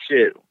 I said,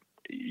 shit,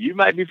 you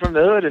might be from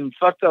the hood and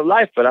fucked up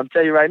life, but I'm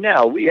telling you right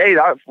now, we ate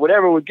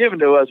whatever was given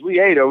to us.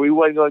 We ate, or we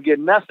wasn't going to get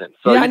nothing.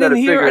 So yeah, I never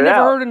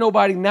heard of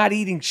nobody not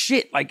eating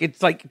shit. Like,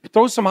 it's like,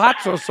 throw some hot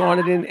sauce on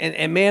it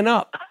and man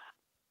up.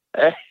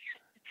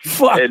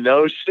 Fuck. And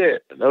no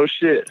shit.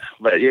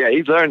 But yeah,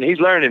 he's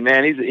learning,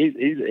 man.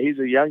 He's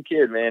a young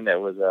kid, man.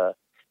 That was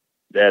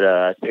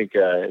I think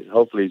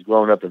hopefully he's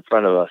grown up in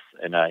front of us,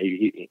 and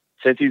he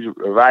since he's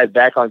arrived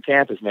back on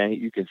campus, man,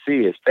 you can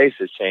see his face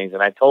has changed.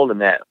 And I told him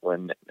that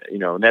when, you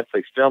know,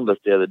 Netflix filmed us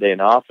the other day in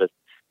the office.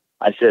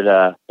 I said,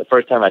 the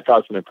first time I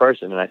talked to him in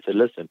person, and I said,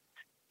 listen,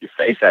 your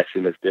face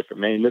actually looks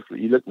different, man.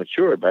 You look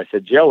mature. But I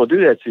said, jail will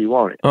do that to you,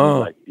 won't it?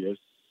 Oh. He's like,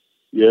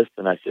 yes.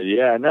 And I said,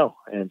 yeah, I know.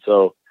 And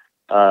so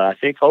I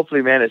think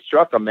hopefully, man, it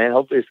struck him, man.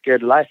 Hopefully it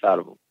scared the life out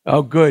of him.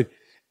 Oh, good.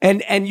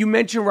 And you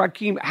mentioned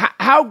Rakeem.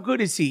 How good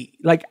is he?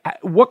 Like,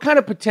 what kind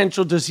of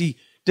potential does he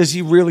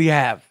really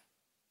have?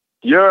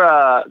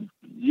 You're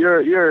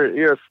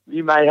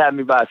you might have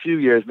me by a few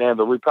years, man,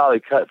 but we probably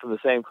cut from the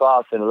same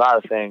cloth in a lot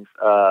of things.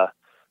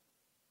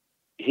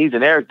 He's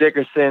an Eric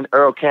Dickerson,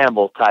 Earl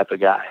Campbell type of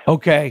guy.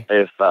 Okay.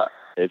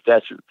 If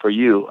that's for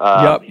you.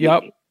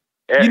 Yep.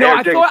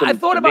 I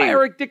thought about me,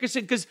 Eric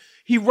Dickerson because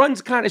he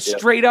runs kind of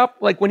straight up.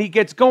 Like when he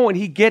gets going,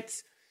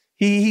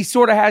 he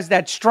sort of has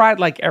that stride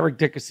like Eric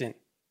Dickerson.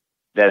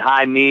 That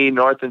high knee,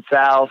 north and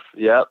south.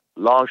 Yep.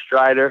 Long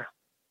strider.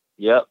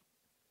 Yep.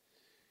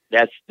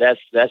 That's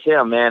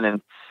him, man.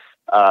 And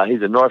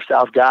he's a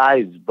north-south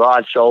guy. He's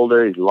broad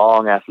shoulder. He's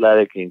long,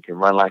 athletic, and can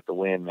run like the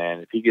wind,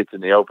 man. If he gets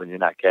in the open, you're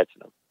not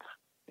catching him.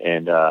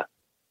 And,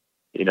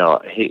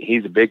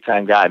 he's a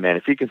big-time guy, man.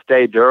 If he can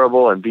stay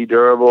durable and be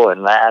durable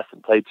and last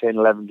and play 10,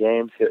 11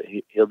 games,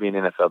 he'll be an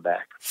NFL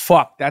back.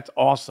 Fuck, that's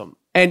awesome.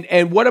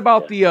 And what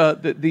about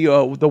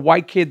the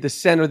white kid, the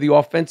center, the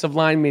offensive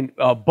lineman,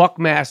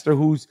 Buckmaster,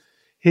 who's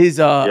his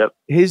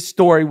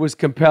story was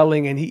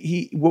compelling, and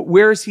he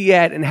where is he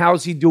at and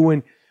how's he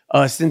doing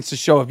since the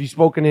show? Have you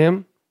spoken to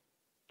him?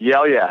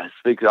 Yeah,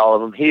 speak to all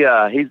of them.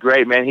 He's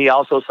great, man. He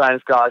also signed a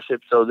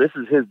scholarship, so this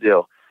is his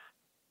deal.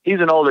 He's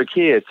an older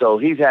kid, so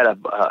he's had a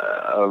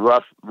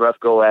rough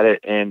go at it,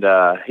 and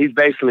he's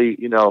basically,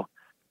 you'll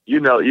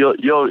know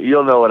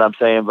what I'm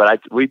saying, but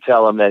we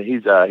tell him that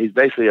he's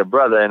basically a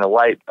brother in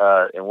white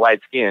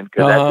skin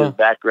because that's his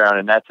background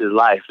and that's his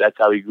life. That's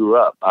how he grew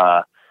up.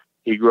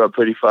 He grew up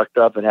pretty fucked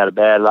up and had a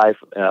bad life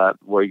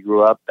where he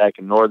grew up back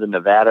in northern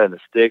Nevada in the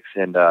sticks,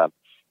 and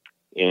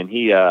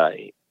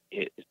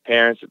his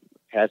parents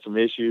had some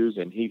issues,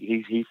 and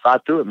he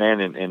fought through it,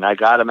 man. And I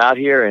got him out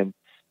here, and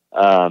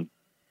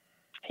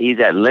he's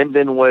at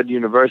Lindenwood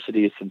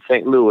University. It's in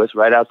St. Louis,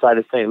 right outside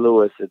of St.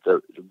 Louis. It's a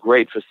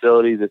great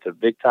facility. It's a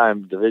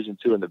big-time Division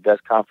II and the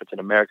best conference in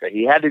America.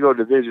 He had to go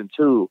Division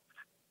II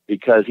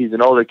because he's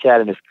an older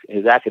cat, and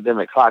his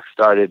academic clock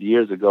started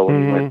years ago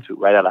when he went to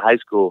right out of high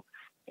school.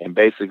 And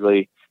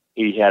basically,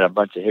 he had a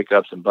bunch of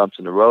hiccups and bumps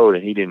in the road,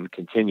 and he didn't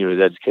continue his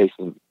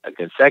education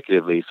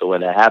consecutively. So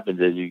when that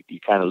happens, is you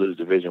kind of lose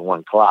Division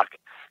I clock.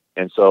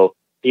 And so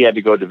he had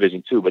to go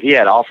Division II, but he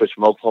had offers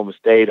from Oklahoma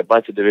State, a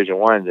bunch of Division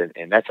Is,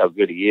 and that's how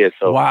good he is.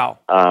 So wow.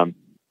 So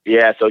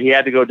he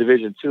had to go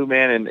Division II,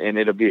 man, and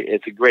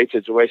it's a great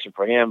situation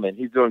for him, and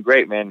he's doing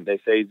great, man. They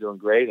say he's doing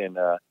great, and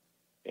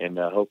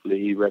hopefully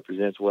he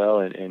represents well,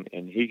 and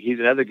he's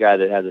another guy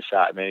that has a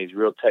shot, man. He's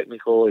real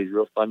technical, he's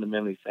real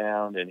fundamentally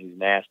sound, and he's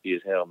nasty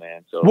as hell,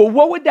 man. So, well,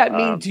 what would that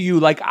mean to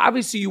you? Like,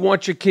 obviously, you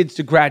want your kids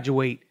to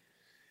graduate,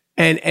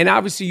 and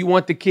obviously, you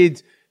want the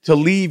kids to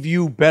leave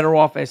you better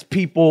off as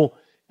people,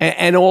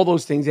 and all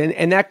those things,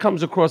 and that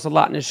comes across a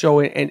lot in the show,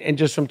 and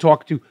just from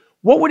talking to.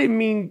 What would it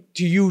mean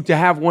to you to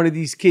have one of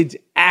these kids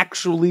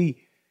actually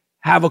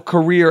have a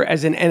career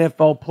as an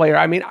NFL player?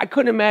 I mean, I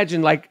couldn't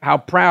imagine like how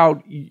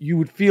proud you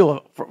would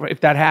feel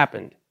if that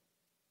happened.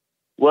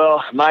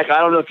 Well, Mike, I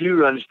don't know if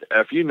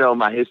you know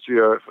my history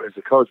or as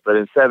a coach, but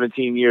in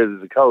 17 years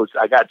as a coach,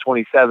 I got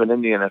 27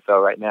 in the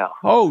NFL right now.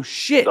 Oh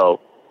shit!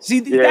 So see,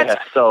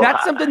 that's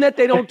something that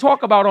they don't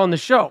talk about on the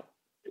show.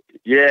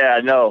 Yeah,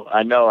 I know.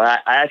 I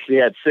actually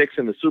had 6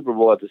 in the Super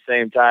Bowl at the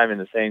same time in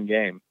the same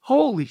game.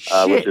 Holy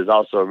shit! Which is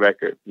also a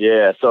record.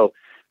 Yeah, so.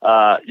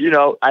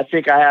 I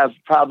think I have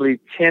probably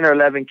 10 or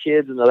 11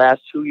 kids in the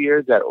last 2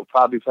 years that will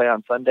probably play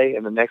on Sunday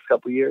in the next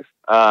couple of years.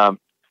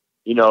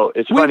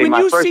 It's funny.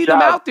 When you see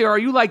them out there, are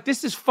you like,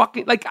 this is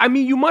fucking, like, I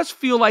mean, you must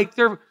feel like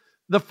they're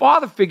the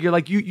father figure.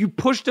 Like you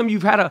pushed them,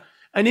 you've had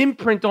an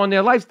imprint on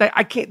their lives.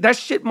 That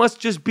shit must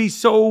just be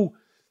so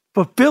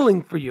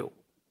fulfilling for you.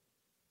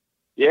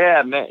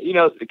 Yeah, man.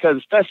 Because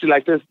especially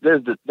like there's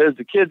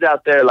the kids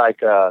out there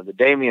like the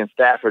Damian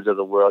Staffords of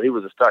the world. He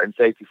was a starting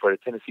safety for the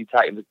Tennessee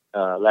Titans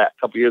a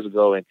couple years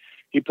ago, and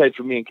he played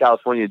for me in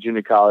California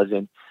junior college.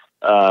 And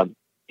I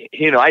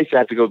used to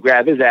have to go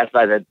grab his ass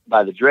by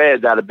the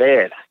dreads out of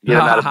bed, get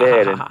him out of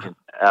bed, and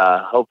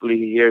hopefully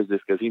he hears this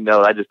because he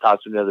knows. I just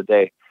talked to him the other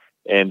day,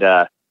 and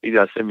he's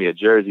gonna send me a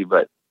jersey,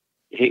 but.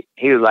 He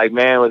was like,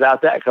 man,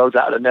 without that, coach,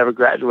 I would have never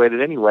graduated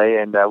anyway.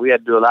 And we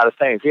had to do a lot of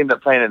things. He ended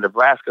up playing in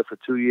Nebraska for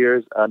 2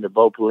 years under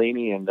Bo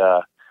Pelini, and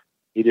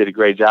he did a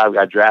great job.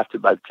 Got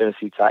drafted by the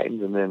Tennessee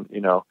Titans, and then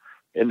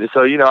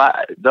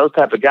those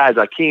type of guys,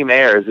 like Akeem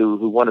Ayers, who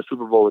won a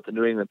Super Bowl with the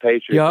New England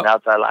Patriots, an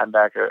outside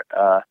linebacker.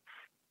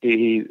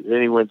 He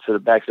went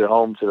back to the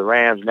home to the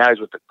Rams. Now he's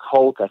with the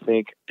Colts, I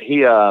think.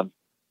 He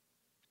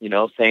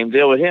same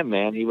deal with him,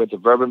 man. He went to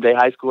Bourbon Bay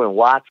High School in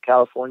Watts,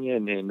 California,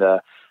 and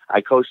I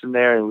coached him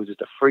there, and was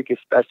just a freakish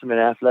specimen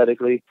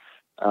athletically.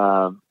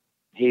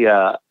 He's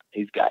been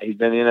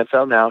in the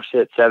NFL now,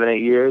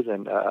 7-8 years,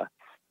 and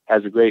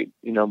has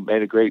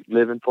made a great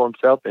living for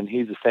himself. And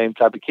he's the same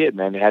type of kid,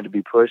 man. He had to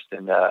be pushed,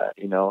 and that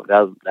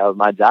was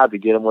my job to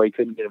get him where he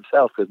couldn't get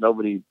himself, because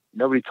nobody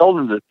told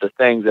him the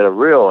things that are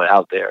real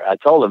out there. I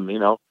told him,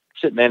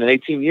 shit, man, in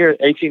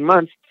 18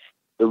 months,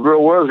 the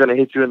real world's going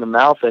to hit you in the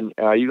mouth, and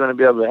are you going to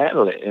be able to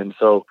handle it? And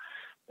so.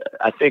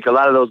 I think a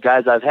lot of those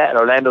guys I've had,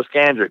 Orlando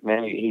Scandrick,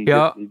 man, he's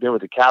been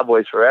with the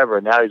Cowboys forever,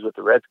 and now he's with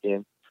the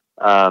Redskins.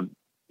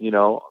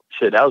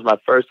 shit, that was my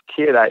first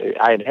kid.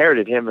 I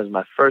inherited him as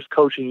my first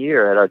coaching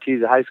year at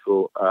Artesia High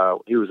School.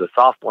 He was a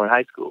sophomore in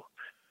high school,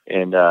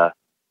 and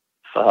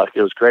fuck,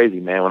 it was crazy,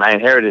 man. When I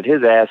inherited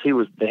his ass,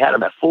 they had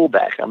him at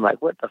fullback. I'm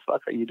like, what the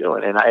fuck are you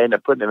doing? And I ended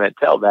up putting him at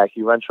tailback.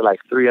 He runs for like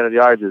 300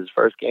 yards his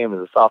first game as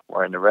a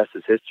sophomore, and the rest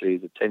is history.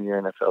 He's a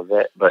 10-year NFL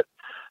vet. But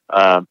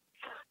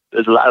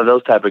there's a lot of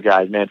those type of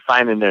guys, man,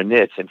 finding their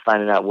niche and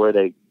finding out where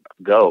they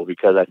go.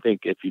 Because I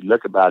think if you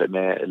look about it,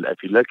 man,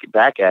 if you look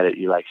back at it,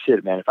 you're like,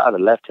 shit, man, if I would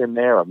have left him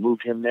there or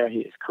moved him there,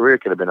 his career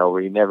could have been over.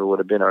 He never would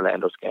have been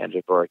Orlando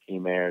Scandrick or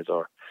Akeem Ayers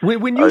or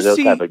when you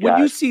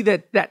see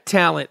that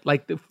talent,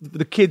 like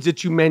the kids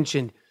that you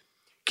mentioned,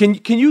 can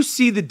you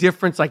see the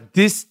difference? Like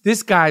this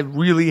guy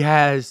really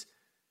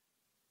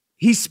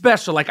he's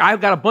special. Like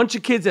I've got a bunch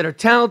of kids that are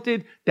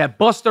talented, that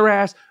bust their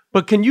ass.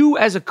 But can you,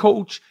 as a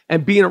coach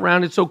and being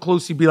around it so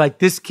closely, be like,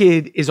 this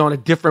kid is on a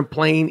different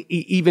plane,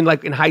 even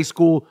like in high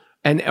school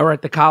or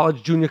at the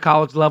junior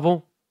college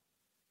level?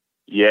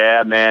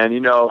 Yeah, man.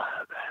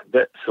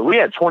 So we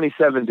had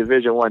 27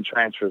 Division I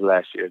transfers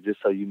last year, just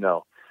so you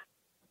know.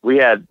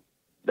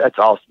 That's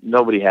all.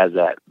 Nobody has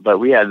that. But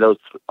we had those.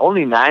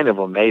 Only 9 of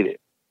them made it.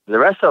 The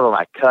rest of them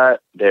I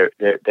cut.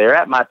 They're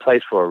at my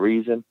place for a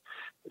reason.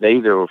 They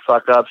either were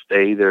fuck ups.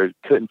 They either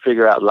couldn't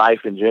figure out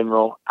life in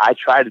general. I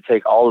try to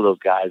take all of those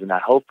guys, and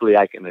hopefully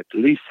I can at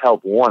least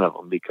help one of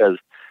them, because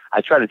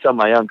I try to tell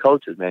my young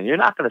coaches, man, you're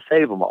not going to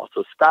save them all.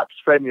 So stop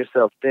spreading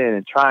yourself thin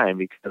and trying,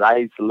 because I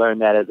used to learn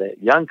that as a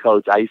young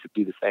coach. I used to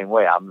be the same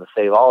way. I'm going to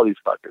save all these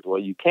fuckers. Well,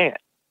 you can't.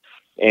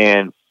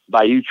 And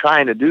by you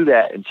trying to do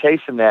that and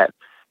chasing that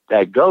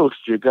ghost,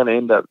 you're going to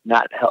end up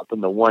not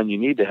helping the one you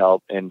need to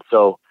help. And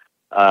so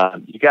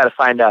you got to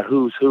find out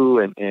who's who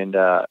and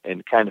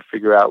kind of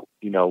figure out,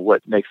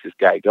 what makes this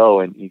guy go.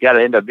 And you got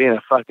to end up being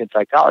a fucking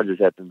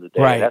psychologist at the end of the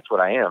day. Right. That's what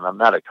I am. I'm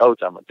not a coach.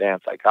 I'm a damn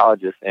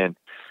psychologist. And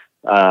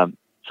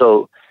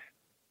so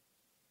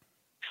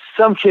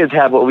some kids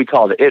have what we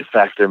call the it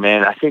factor,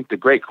 man. I think the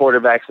great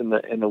quarterbacks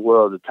in the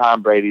world, the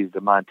Tom Brady's, the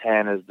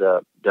Montanas,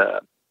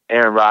 the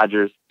Aaron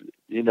Rodgers,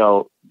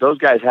 those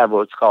guys have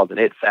what's called an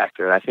it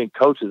factor. And I think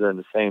coaches are in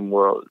the same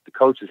world. The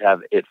coaches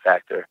have the it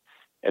factor.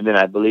 And then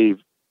I believe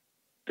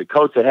the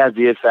coach that has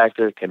the it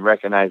factor can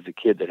recognize the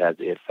kid that has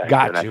the it factor.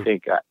 Got and you. I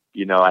think,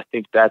 I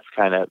think that's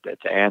kind of,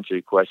 to answer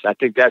your question, I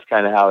think that's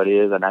kind of how it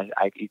is. And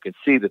you can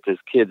see that there's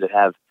kids that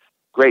have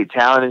great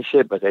talent and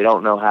shit, but they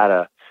don't know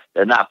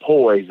they're not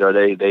poised, or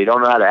they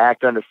don't know how to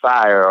act under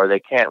fire, or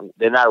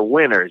they're not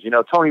winners.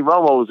 Tony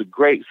Romo was a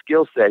great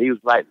skill set. He was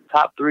like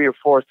top 3 or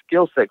 4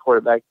 skill set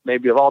quarterback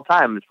maybe of all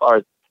time as far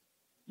as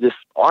just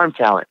arm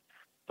talent,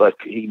 but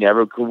he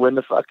never could win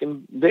the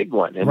fucking big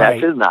one. And right.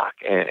 That's his knock.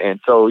 And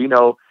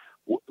so,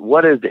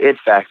 what is the it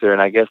factor?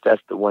 And I guess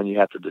that's the one you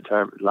have to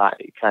determine,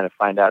 kind of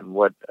find out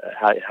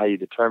how you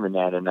determine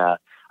that. And I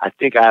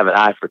think I have an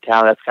eye for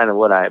talent. That's kind of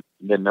what I've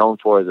been known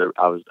for.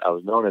 I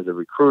was known as a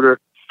recruiter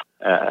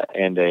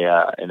and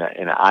an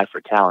eye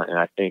for talent. And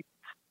I think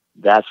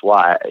that's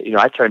why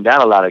I turned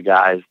down a lot of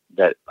guys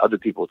that other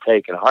people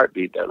take in a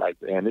heartbeat. They're like,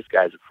 man, this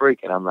guy's a freak,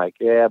 and I'm like,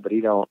 yeah, but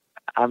he don't.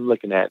 I'm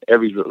looking at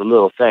every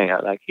little thing.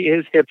 I'm like,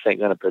 his hips ain't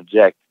gonna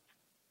project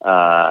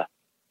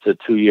to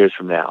 2 years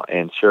from now.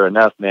 And sure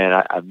enough,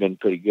 man, I've been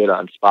pretty good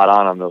spot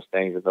on those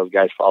things. And those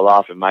guys fall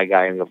off, and my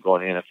guy ends up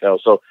going to the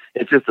NFL. So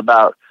it's just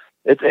about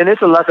it's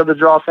a luck of the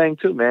draw thing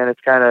too, man.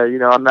 It's kind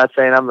of I'm not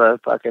saying I'm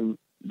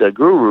the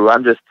guru.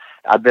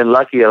 I've been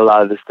lucky at a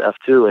lot of this stuff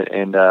too,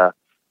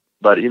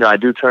 but I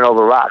do turn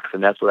over rocks,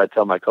 and that's what I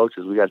tell my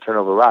coaches. We got to turn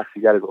over rocks.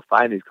 You got to go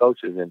find these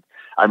coaches,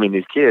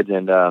 these kids,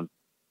 and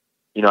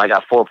I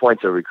got 4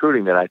 points of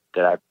recruiting that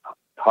I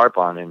harp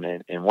on,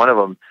 and one of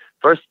them.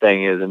 First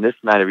thing is, and this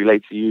might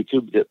relate to you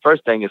too, the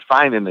first thing is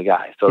finding the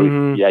guy. So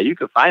yeah, you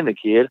can find the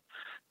kid.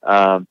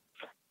 But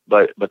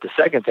the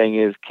second thing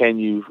is, can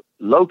you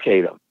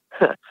locate him?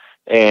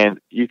 And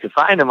you can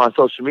find him on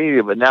social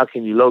media, but now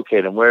can you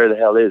locate him? Where the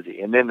hell is he?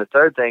 And then the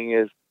third thing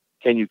is,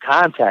 can you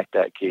contact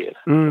that kid?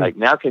 Like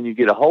now can you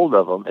get a hold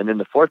of him? And then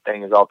the fourth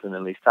thing is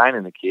ultimately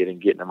signing the kid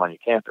and getting him on your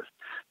campus.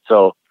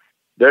 So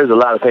there's a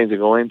lot of things that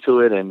go into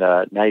it, and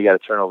now you got to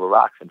turn over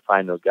rocks and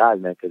find those guys,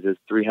 man, because there's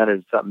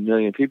 300-something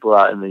million people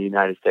out in the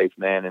United States,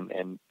 man,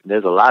 and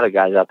there's a lot of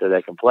guys out there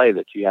that can play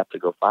that you have to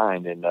go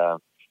find, and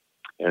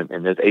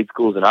there's 8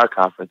 schools in our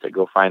conference that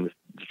go find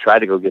to try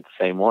to go get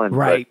the same one,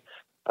 right?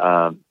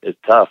 But, it's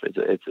tough.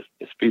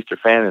 It's feast or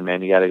famine,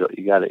 man. You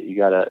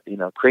gotta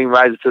cream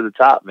rises to the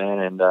top,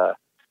 man,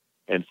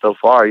 and so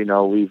far,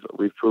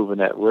 we've proven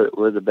that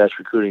we're the best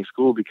recruiting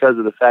school because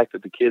of the fact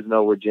that the kids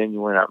know we're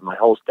genuine. My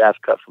whole staff's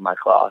cut from my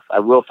cloth. I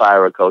will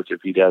fire a coach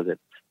if he doesn't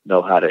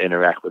know how to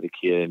interact with a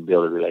kid and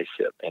build a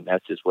relationship. And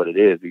that's just what it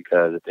is,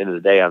 because at the end of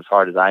the day, as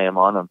hard as I am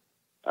on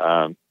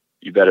them,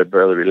 you better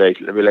build a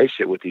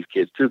relationship with these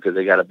kids too, because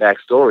they got a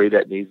backstory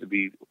that needs to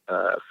be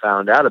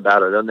found out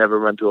about, or they'll never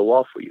run to a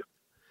wall for you.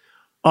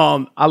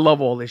 I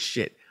love all this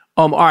shit.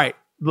 All right.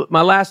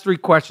 My last 3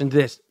 questions.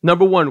 This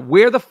number 1,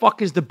 where the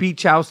fuck is the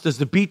Beach House? Does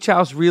the Beach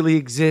House really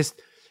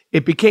exist?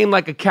 It became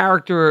like a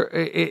character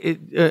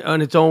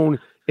on its own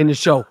in the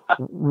show.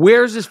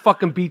 Where's this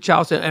fucking beach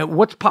house, and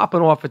what's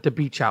popping off at the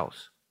beach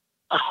house?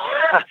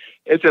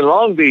 It's in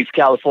Long Beach,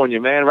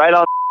 California, man. Right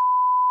on,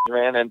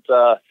 man. And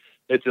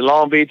it's in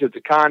Long Beach. It's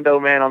a condo,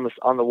 man,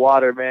 on the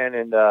water, man.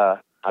 And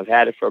I've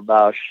had it for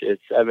about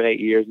 7-8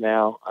 years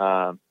now.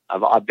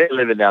 I've been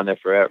living down there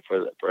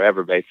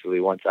forever, basically.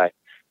 Once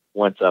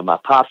my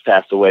pops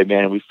passed away,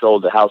 man, we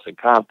sold the house in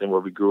Compton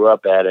where we grew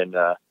up at, and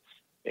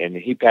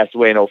he passed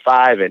away in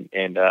 2005,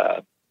 and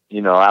I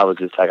was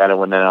just like, I didn't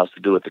want nothing else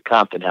to do with the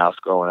Compton house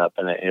growing up,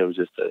 and it was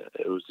just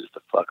a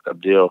fucked up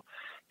deal.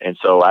 And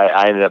so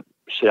I ended up,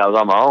 I was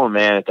on my own,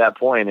 man, at that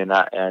point, and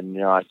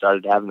I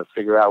started having to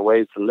figure out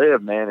ways to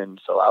live, man, and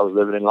so I was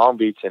living in Long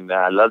Beach, and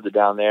I loved it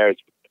down there.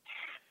 It's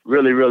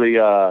really, really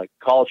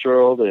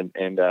cultural, and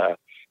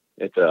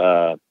it's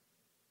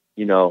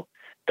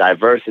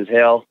diverse as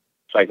hell.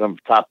 It's like one of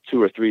the top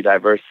 2 or 3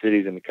 diverse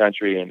cities in the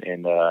country,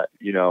 and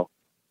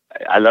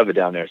I love it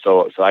down there.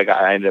 So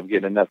I ended up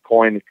getting enough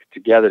coin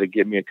together to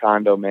get me a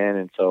condo, man,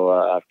 and so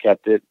I've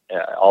kept it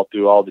all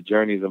through all the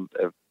journeys of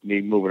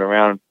me moving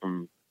around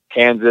from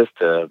Kansas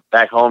to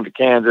back home to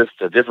Kansas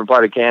to a different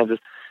part of Kansas.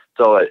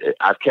 So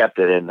I've kept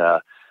it, and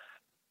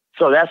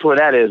so that's where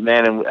that is,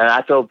 man. And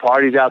I throw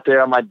parties out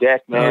there on my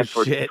deck, man,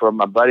 for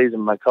my buddies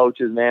and my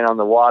coaches, man, on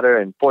the water.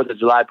 And 4th of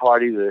July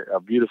parties are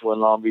beautiful in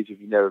Long Beach if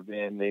you've never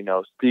been.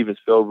 Steven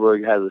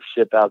Spielberg has a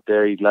ship out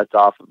there. He lets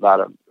off about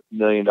 $1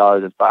 million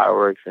in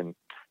fireworks, and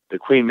the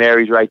Queen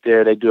Mary's right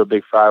there. They do a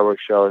big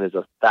fireworks show, and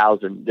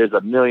there's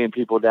 1 million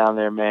people down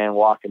there, man,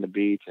 walking the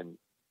beach, and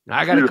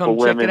I got to come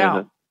check it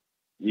out.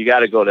 You got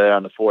to go there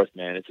on the 4th,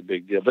 man. It's a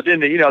big deal. But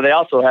then, they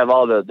also have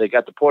they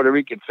got the Puerto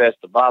Rican Fest,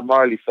 the Bob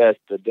Marley Fest,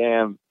 the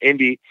damn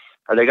Indy,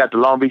 or they got the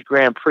Long Beach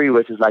Grand Prix,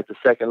 which is like the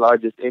second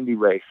largest Indy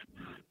race,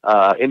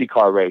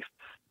 IndyCar race,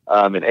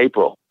 in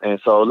April. And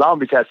so Long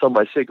Beach has so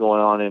much shit going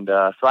on. And,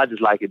 so I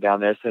just like it down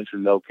there,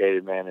 centrally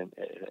located, man, and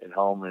at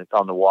home, and it's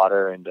on the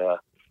water, and,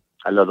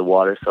 I love the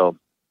water. So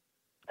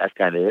that's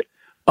kind of it.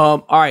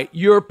 All right.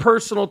 Your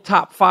personal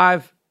top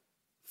 5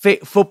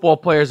 football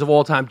players of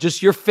all time,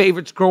 just your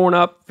favorites growing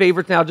up,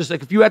 favorites now, just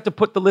like if you had to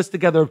put the list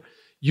together of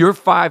your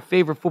 5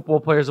 favorite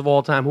football players of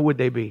all time, who would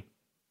they be?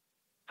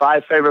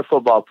 5 favorite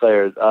football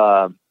players.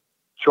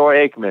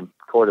 Troy Aikman,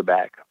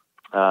 quarterback.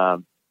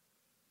 Dan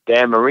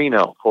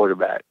Marino,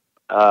 quarterback.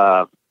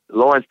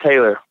 Lawrence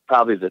Taylor,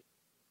 probably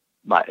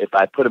if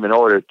I put them in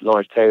order,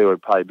 Lawrence Taylor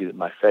would probably be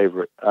my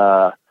favorite.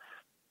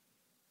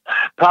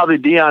 Probably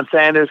Deion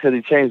Sanders, because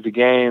he changed the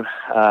game.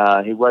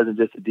 He wasn't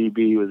just a DB;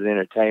 he was an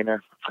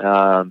entertainer.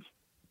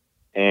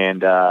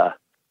 And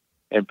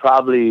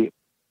probably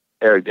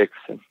Eric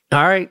Dickerson.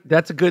 All right,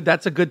 that's a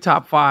good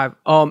top 5.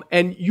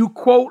 And you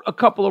quote a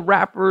couple of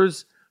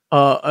rappers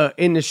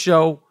in the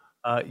show.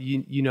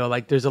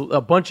 Like there's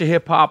a bunch of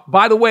hip hop.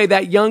 By the way,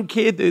 that young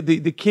kid,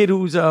 the kid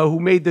who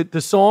made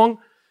the song,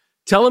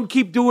 tell him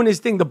keep doing his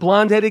thing. The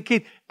blonde-headed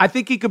kid, I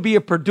think he could be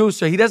a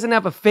producer. He doesn't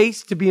have a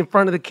face to be in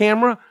front of the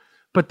camera.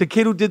 But the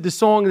kid who did the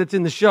song that's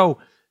in the show,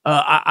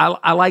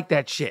 I like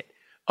that shit.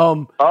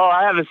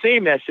 I haven't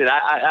seen that shit.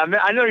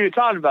 I know you're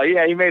talking about.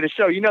 Yeah, he made a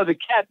show.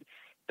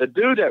 The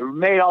dude that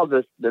made all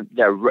this,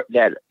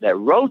 that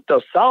wrote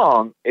the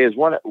song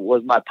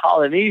was my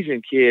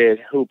Polynesian kid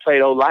who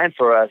played O-line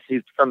for us.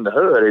 He's from the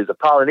hood. He's a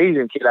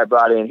Polynesian kid I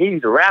brought in.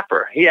 He's a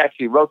rapper. He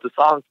actually wrote the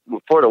song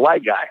for the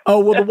white guy. Oh,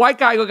 well, the white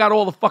guy got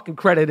all the fucking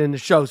credit in the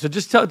show. So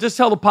just tell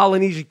the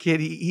Polynesian kid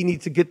he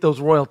needs to get those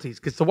royalties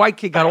because the white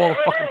kid got all the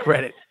fucking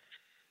credit.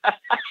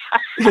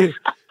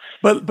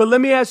 But let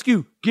me ask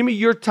you, give me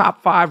your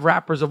top 5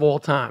 rappers of all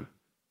time.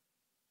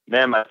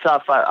 Man, my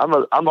top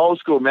 5. I'm old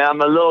school, man. I'm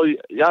a little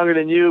younger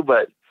than you,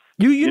 but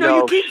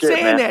you keep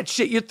saying that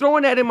shit. You're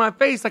throwing that in my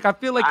face. Like I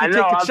feel like you're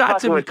taking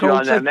shots at me,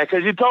 coach. Man,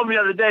 because you told me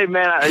the other day,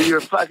 man,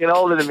 you're fucking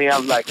older than me. I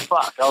was like,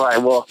 fuck. All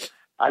right, well,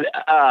 all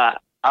right.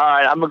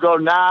 I'm gonna go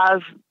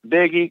Nas,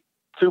 Biggie,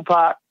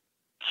 Tupac,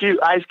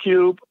 Ice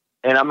Cube,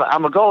 and I'm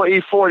gonna go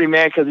E40,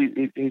 man, because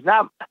he's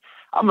not.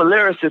 I'm a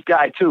lyricist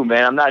guy too,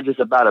 man. I'm not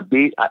just about a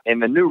beat. In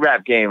the new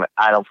rap game,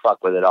 I don't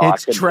fuck with it all.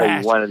 It's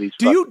trash. One of these.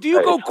 Do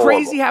you go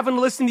crazy having to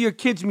listen to your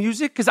kids'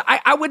 music? Because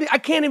I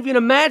can't even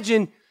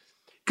imagine.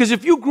 Because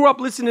if you grew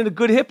up listening to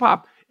good hip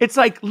hop, it's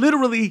like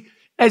literally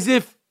as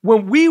if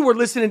when we were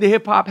listening to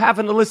hip hop,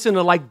 having to listen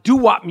to like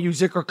doo-wop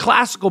music or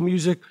classical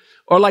music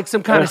or like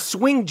some kind of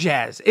swing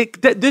jazz.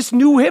 This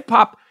new hip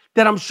hop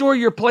that I'm sure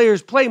your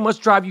players play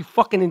must drive you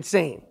fucking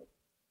insane.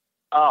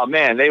 Oh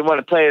man, they want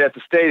to play it at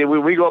the stadium.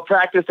 When we go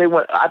practice,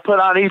 I put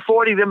on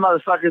E40. Them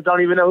motherfuckers don't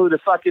even know who the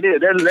fuck it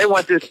is. They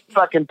want this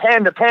fucking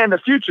Panda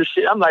Future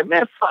shit. I'm like,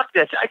 man, fuck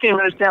that shit. I can't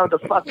even understand what the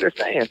fuck they're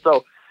saying.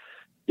 So,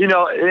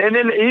 and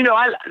then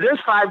there's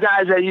 5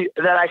 guys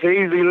that I could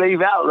easily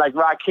leave out, like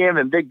Rakim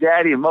and Big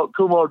Daddy and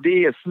Kumo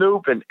D and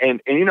Snoop and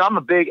I'm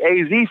a big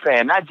AZ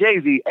fan, not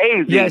Jay-Z,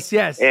 AZ.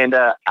 Yes. And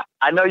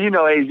I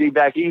know AZ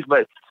back east,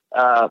 but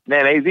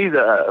man, AZ's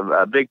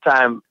a big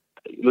time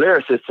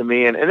lyricist to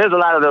me, and there's a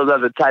lot of those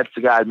other types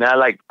of guys, man. I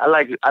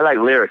like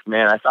lyrics,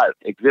 man. I thought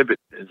Exhibit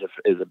is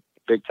a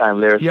big time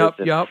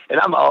lyricist. Yep. And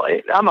I'm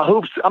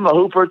a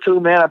hooper too,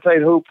 man. I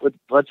played hoop with a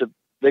bunch of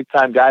big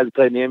time guys who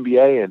played in the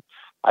NBA, and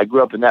I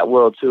grew up in that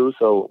world too.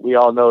 So we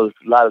all know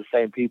a lot of the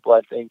same people,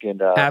 I think.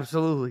 And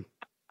absolutely,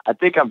 I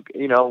think I'm,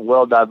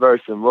 well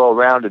diverse and well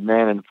rounded,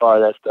 man, and far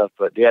that stuff.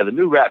 But yeah, the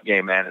new rap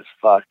game, man, is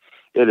fuck.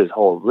 It is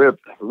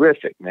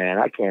horrific, man.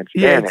 I can't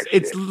stand that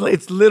shit.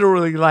 It's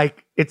literally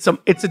like it's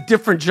a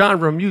different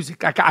genre of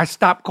music. I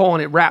stopped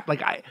calling it rap.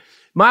 Like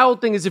my whole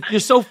thing is, if you're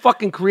so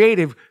fucking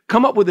creative,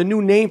 come up with a new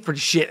name for the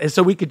shit, and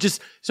so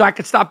I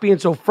could stop being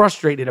so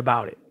frustrated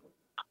about it.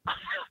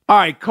 All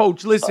right,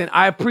 Coach, listen,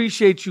 I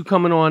appreciate you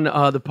coming on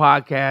the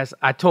podcast.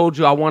 I told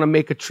you I want to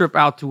make a trip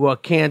out to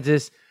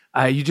Kansas.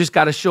 You just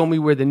got to show me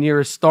where the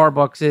nearest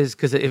Starbucks is,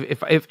 because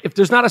if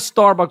there's not a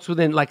Starbucks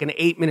within like an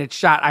 8-minute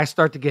shot, I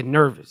start to get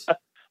nervous.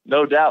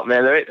 No doubt,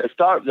 man.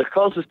 The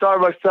closest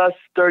Starbucks to us is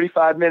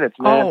 35 minutes,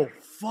 man. Oh,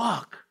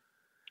 fuck.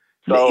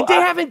 So they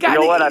haven't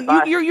gotten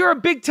it. You're a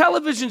big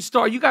television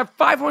star. You got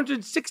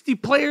 560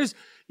 players,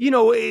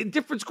 in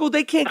different schools.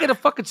 They can't get a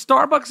fucking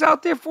Starbucks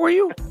out there for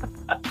you?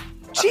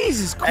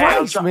 Jesus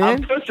Christ, man.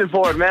 I'm pushing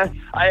for it,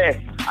 man. I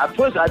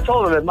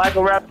told him that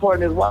Michael Rappaport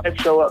and his wife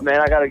show up,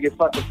 man, I got to get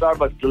fucking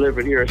Starbucks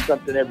delivered here or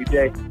something every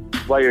day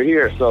while you're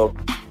here. So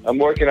I'm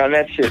working on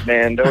that shit,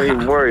 man. Don't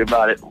even worry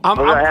about it.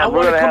 I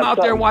want to come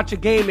out there and watch a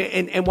game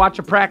and watch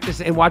a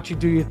practice and watch you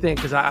do your thing,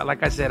 because,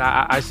 like I said,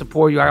 I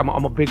support you. I'm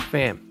a big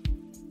fan.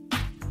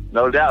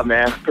 No doubt,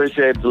 man.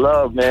 Appreciate the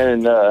love,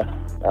 man.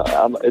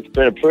 And it's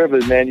been a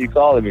privilege, man, you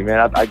calling me,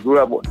 man. I grew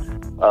up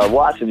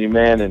watching you,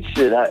 man, and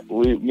shit.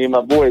 Me and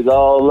my boys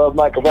all love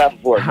Michael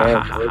Rappaport,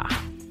 man.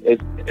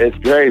 It's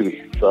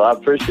crazy. So I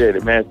appreciate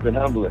it, man. It's been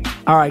humbling.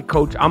 All right,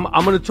 Coach. I'm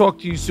going to talk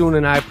to you soon,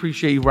 and I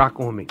appreciate you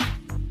rocking with me.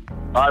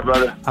 All right,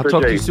 brother. I'll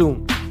talk to you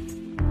soon.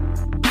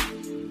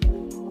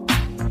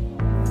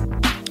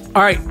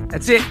 All right,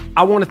 that's it.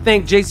 I want to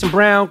thank Jason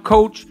Brown,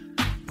 Coach.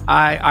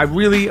 I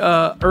really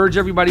urge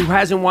everybody who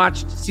hasn't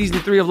watched season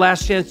 3 of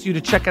Last Chance U to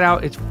check it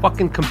out. It's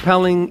fucking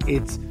compelling.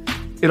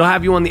 It'll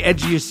have you on the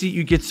edge of your seat.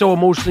 You get so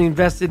emotionally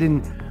invested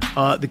in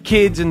the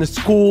kids and the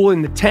school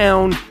and the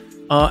town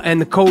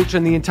and the coach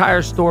and the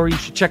entire story. You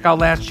should check out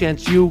Last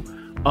Chance U.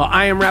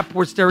 I Am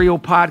Rappaport Stereo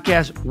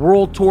Podcast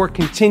World Tour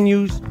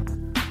continues.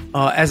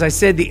 As I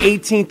said, the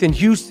 18th in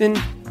Houston,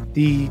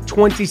 the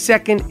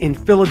 22nd in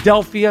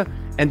Philadelphia,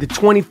 and the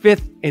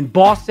 25th in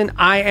Boston.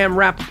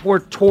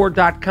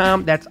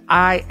 IamRappaportTour.com. That's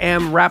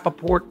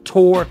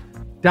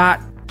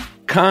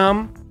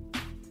IamRappaportTour.com.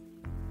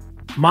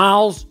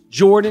 Miles,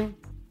 Jordan,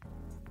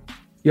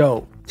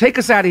 yo, take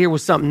us out of here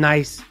with something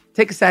nice.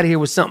 Take us out of here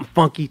with something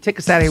funky. Take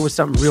us out of here with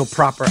something real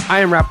proper. I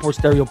Am Rappaport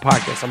Stereo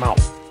Podcast. I'm out.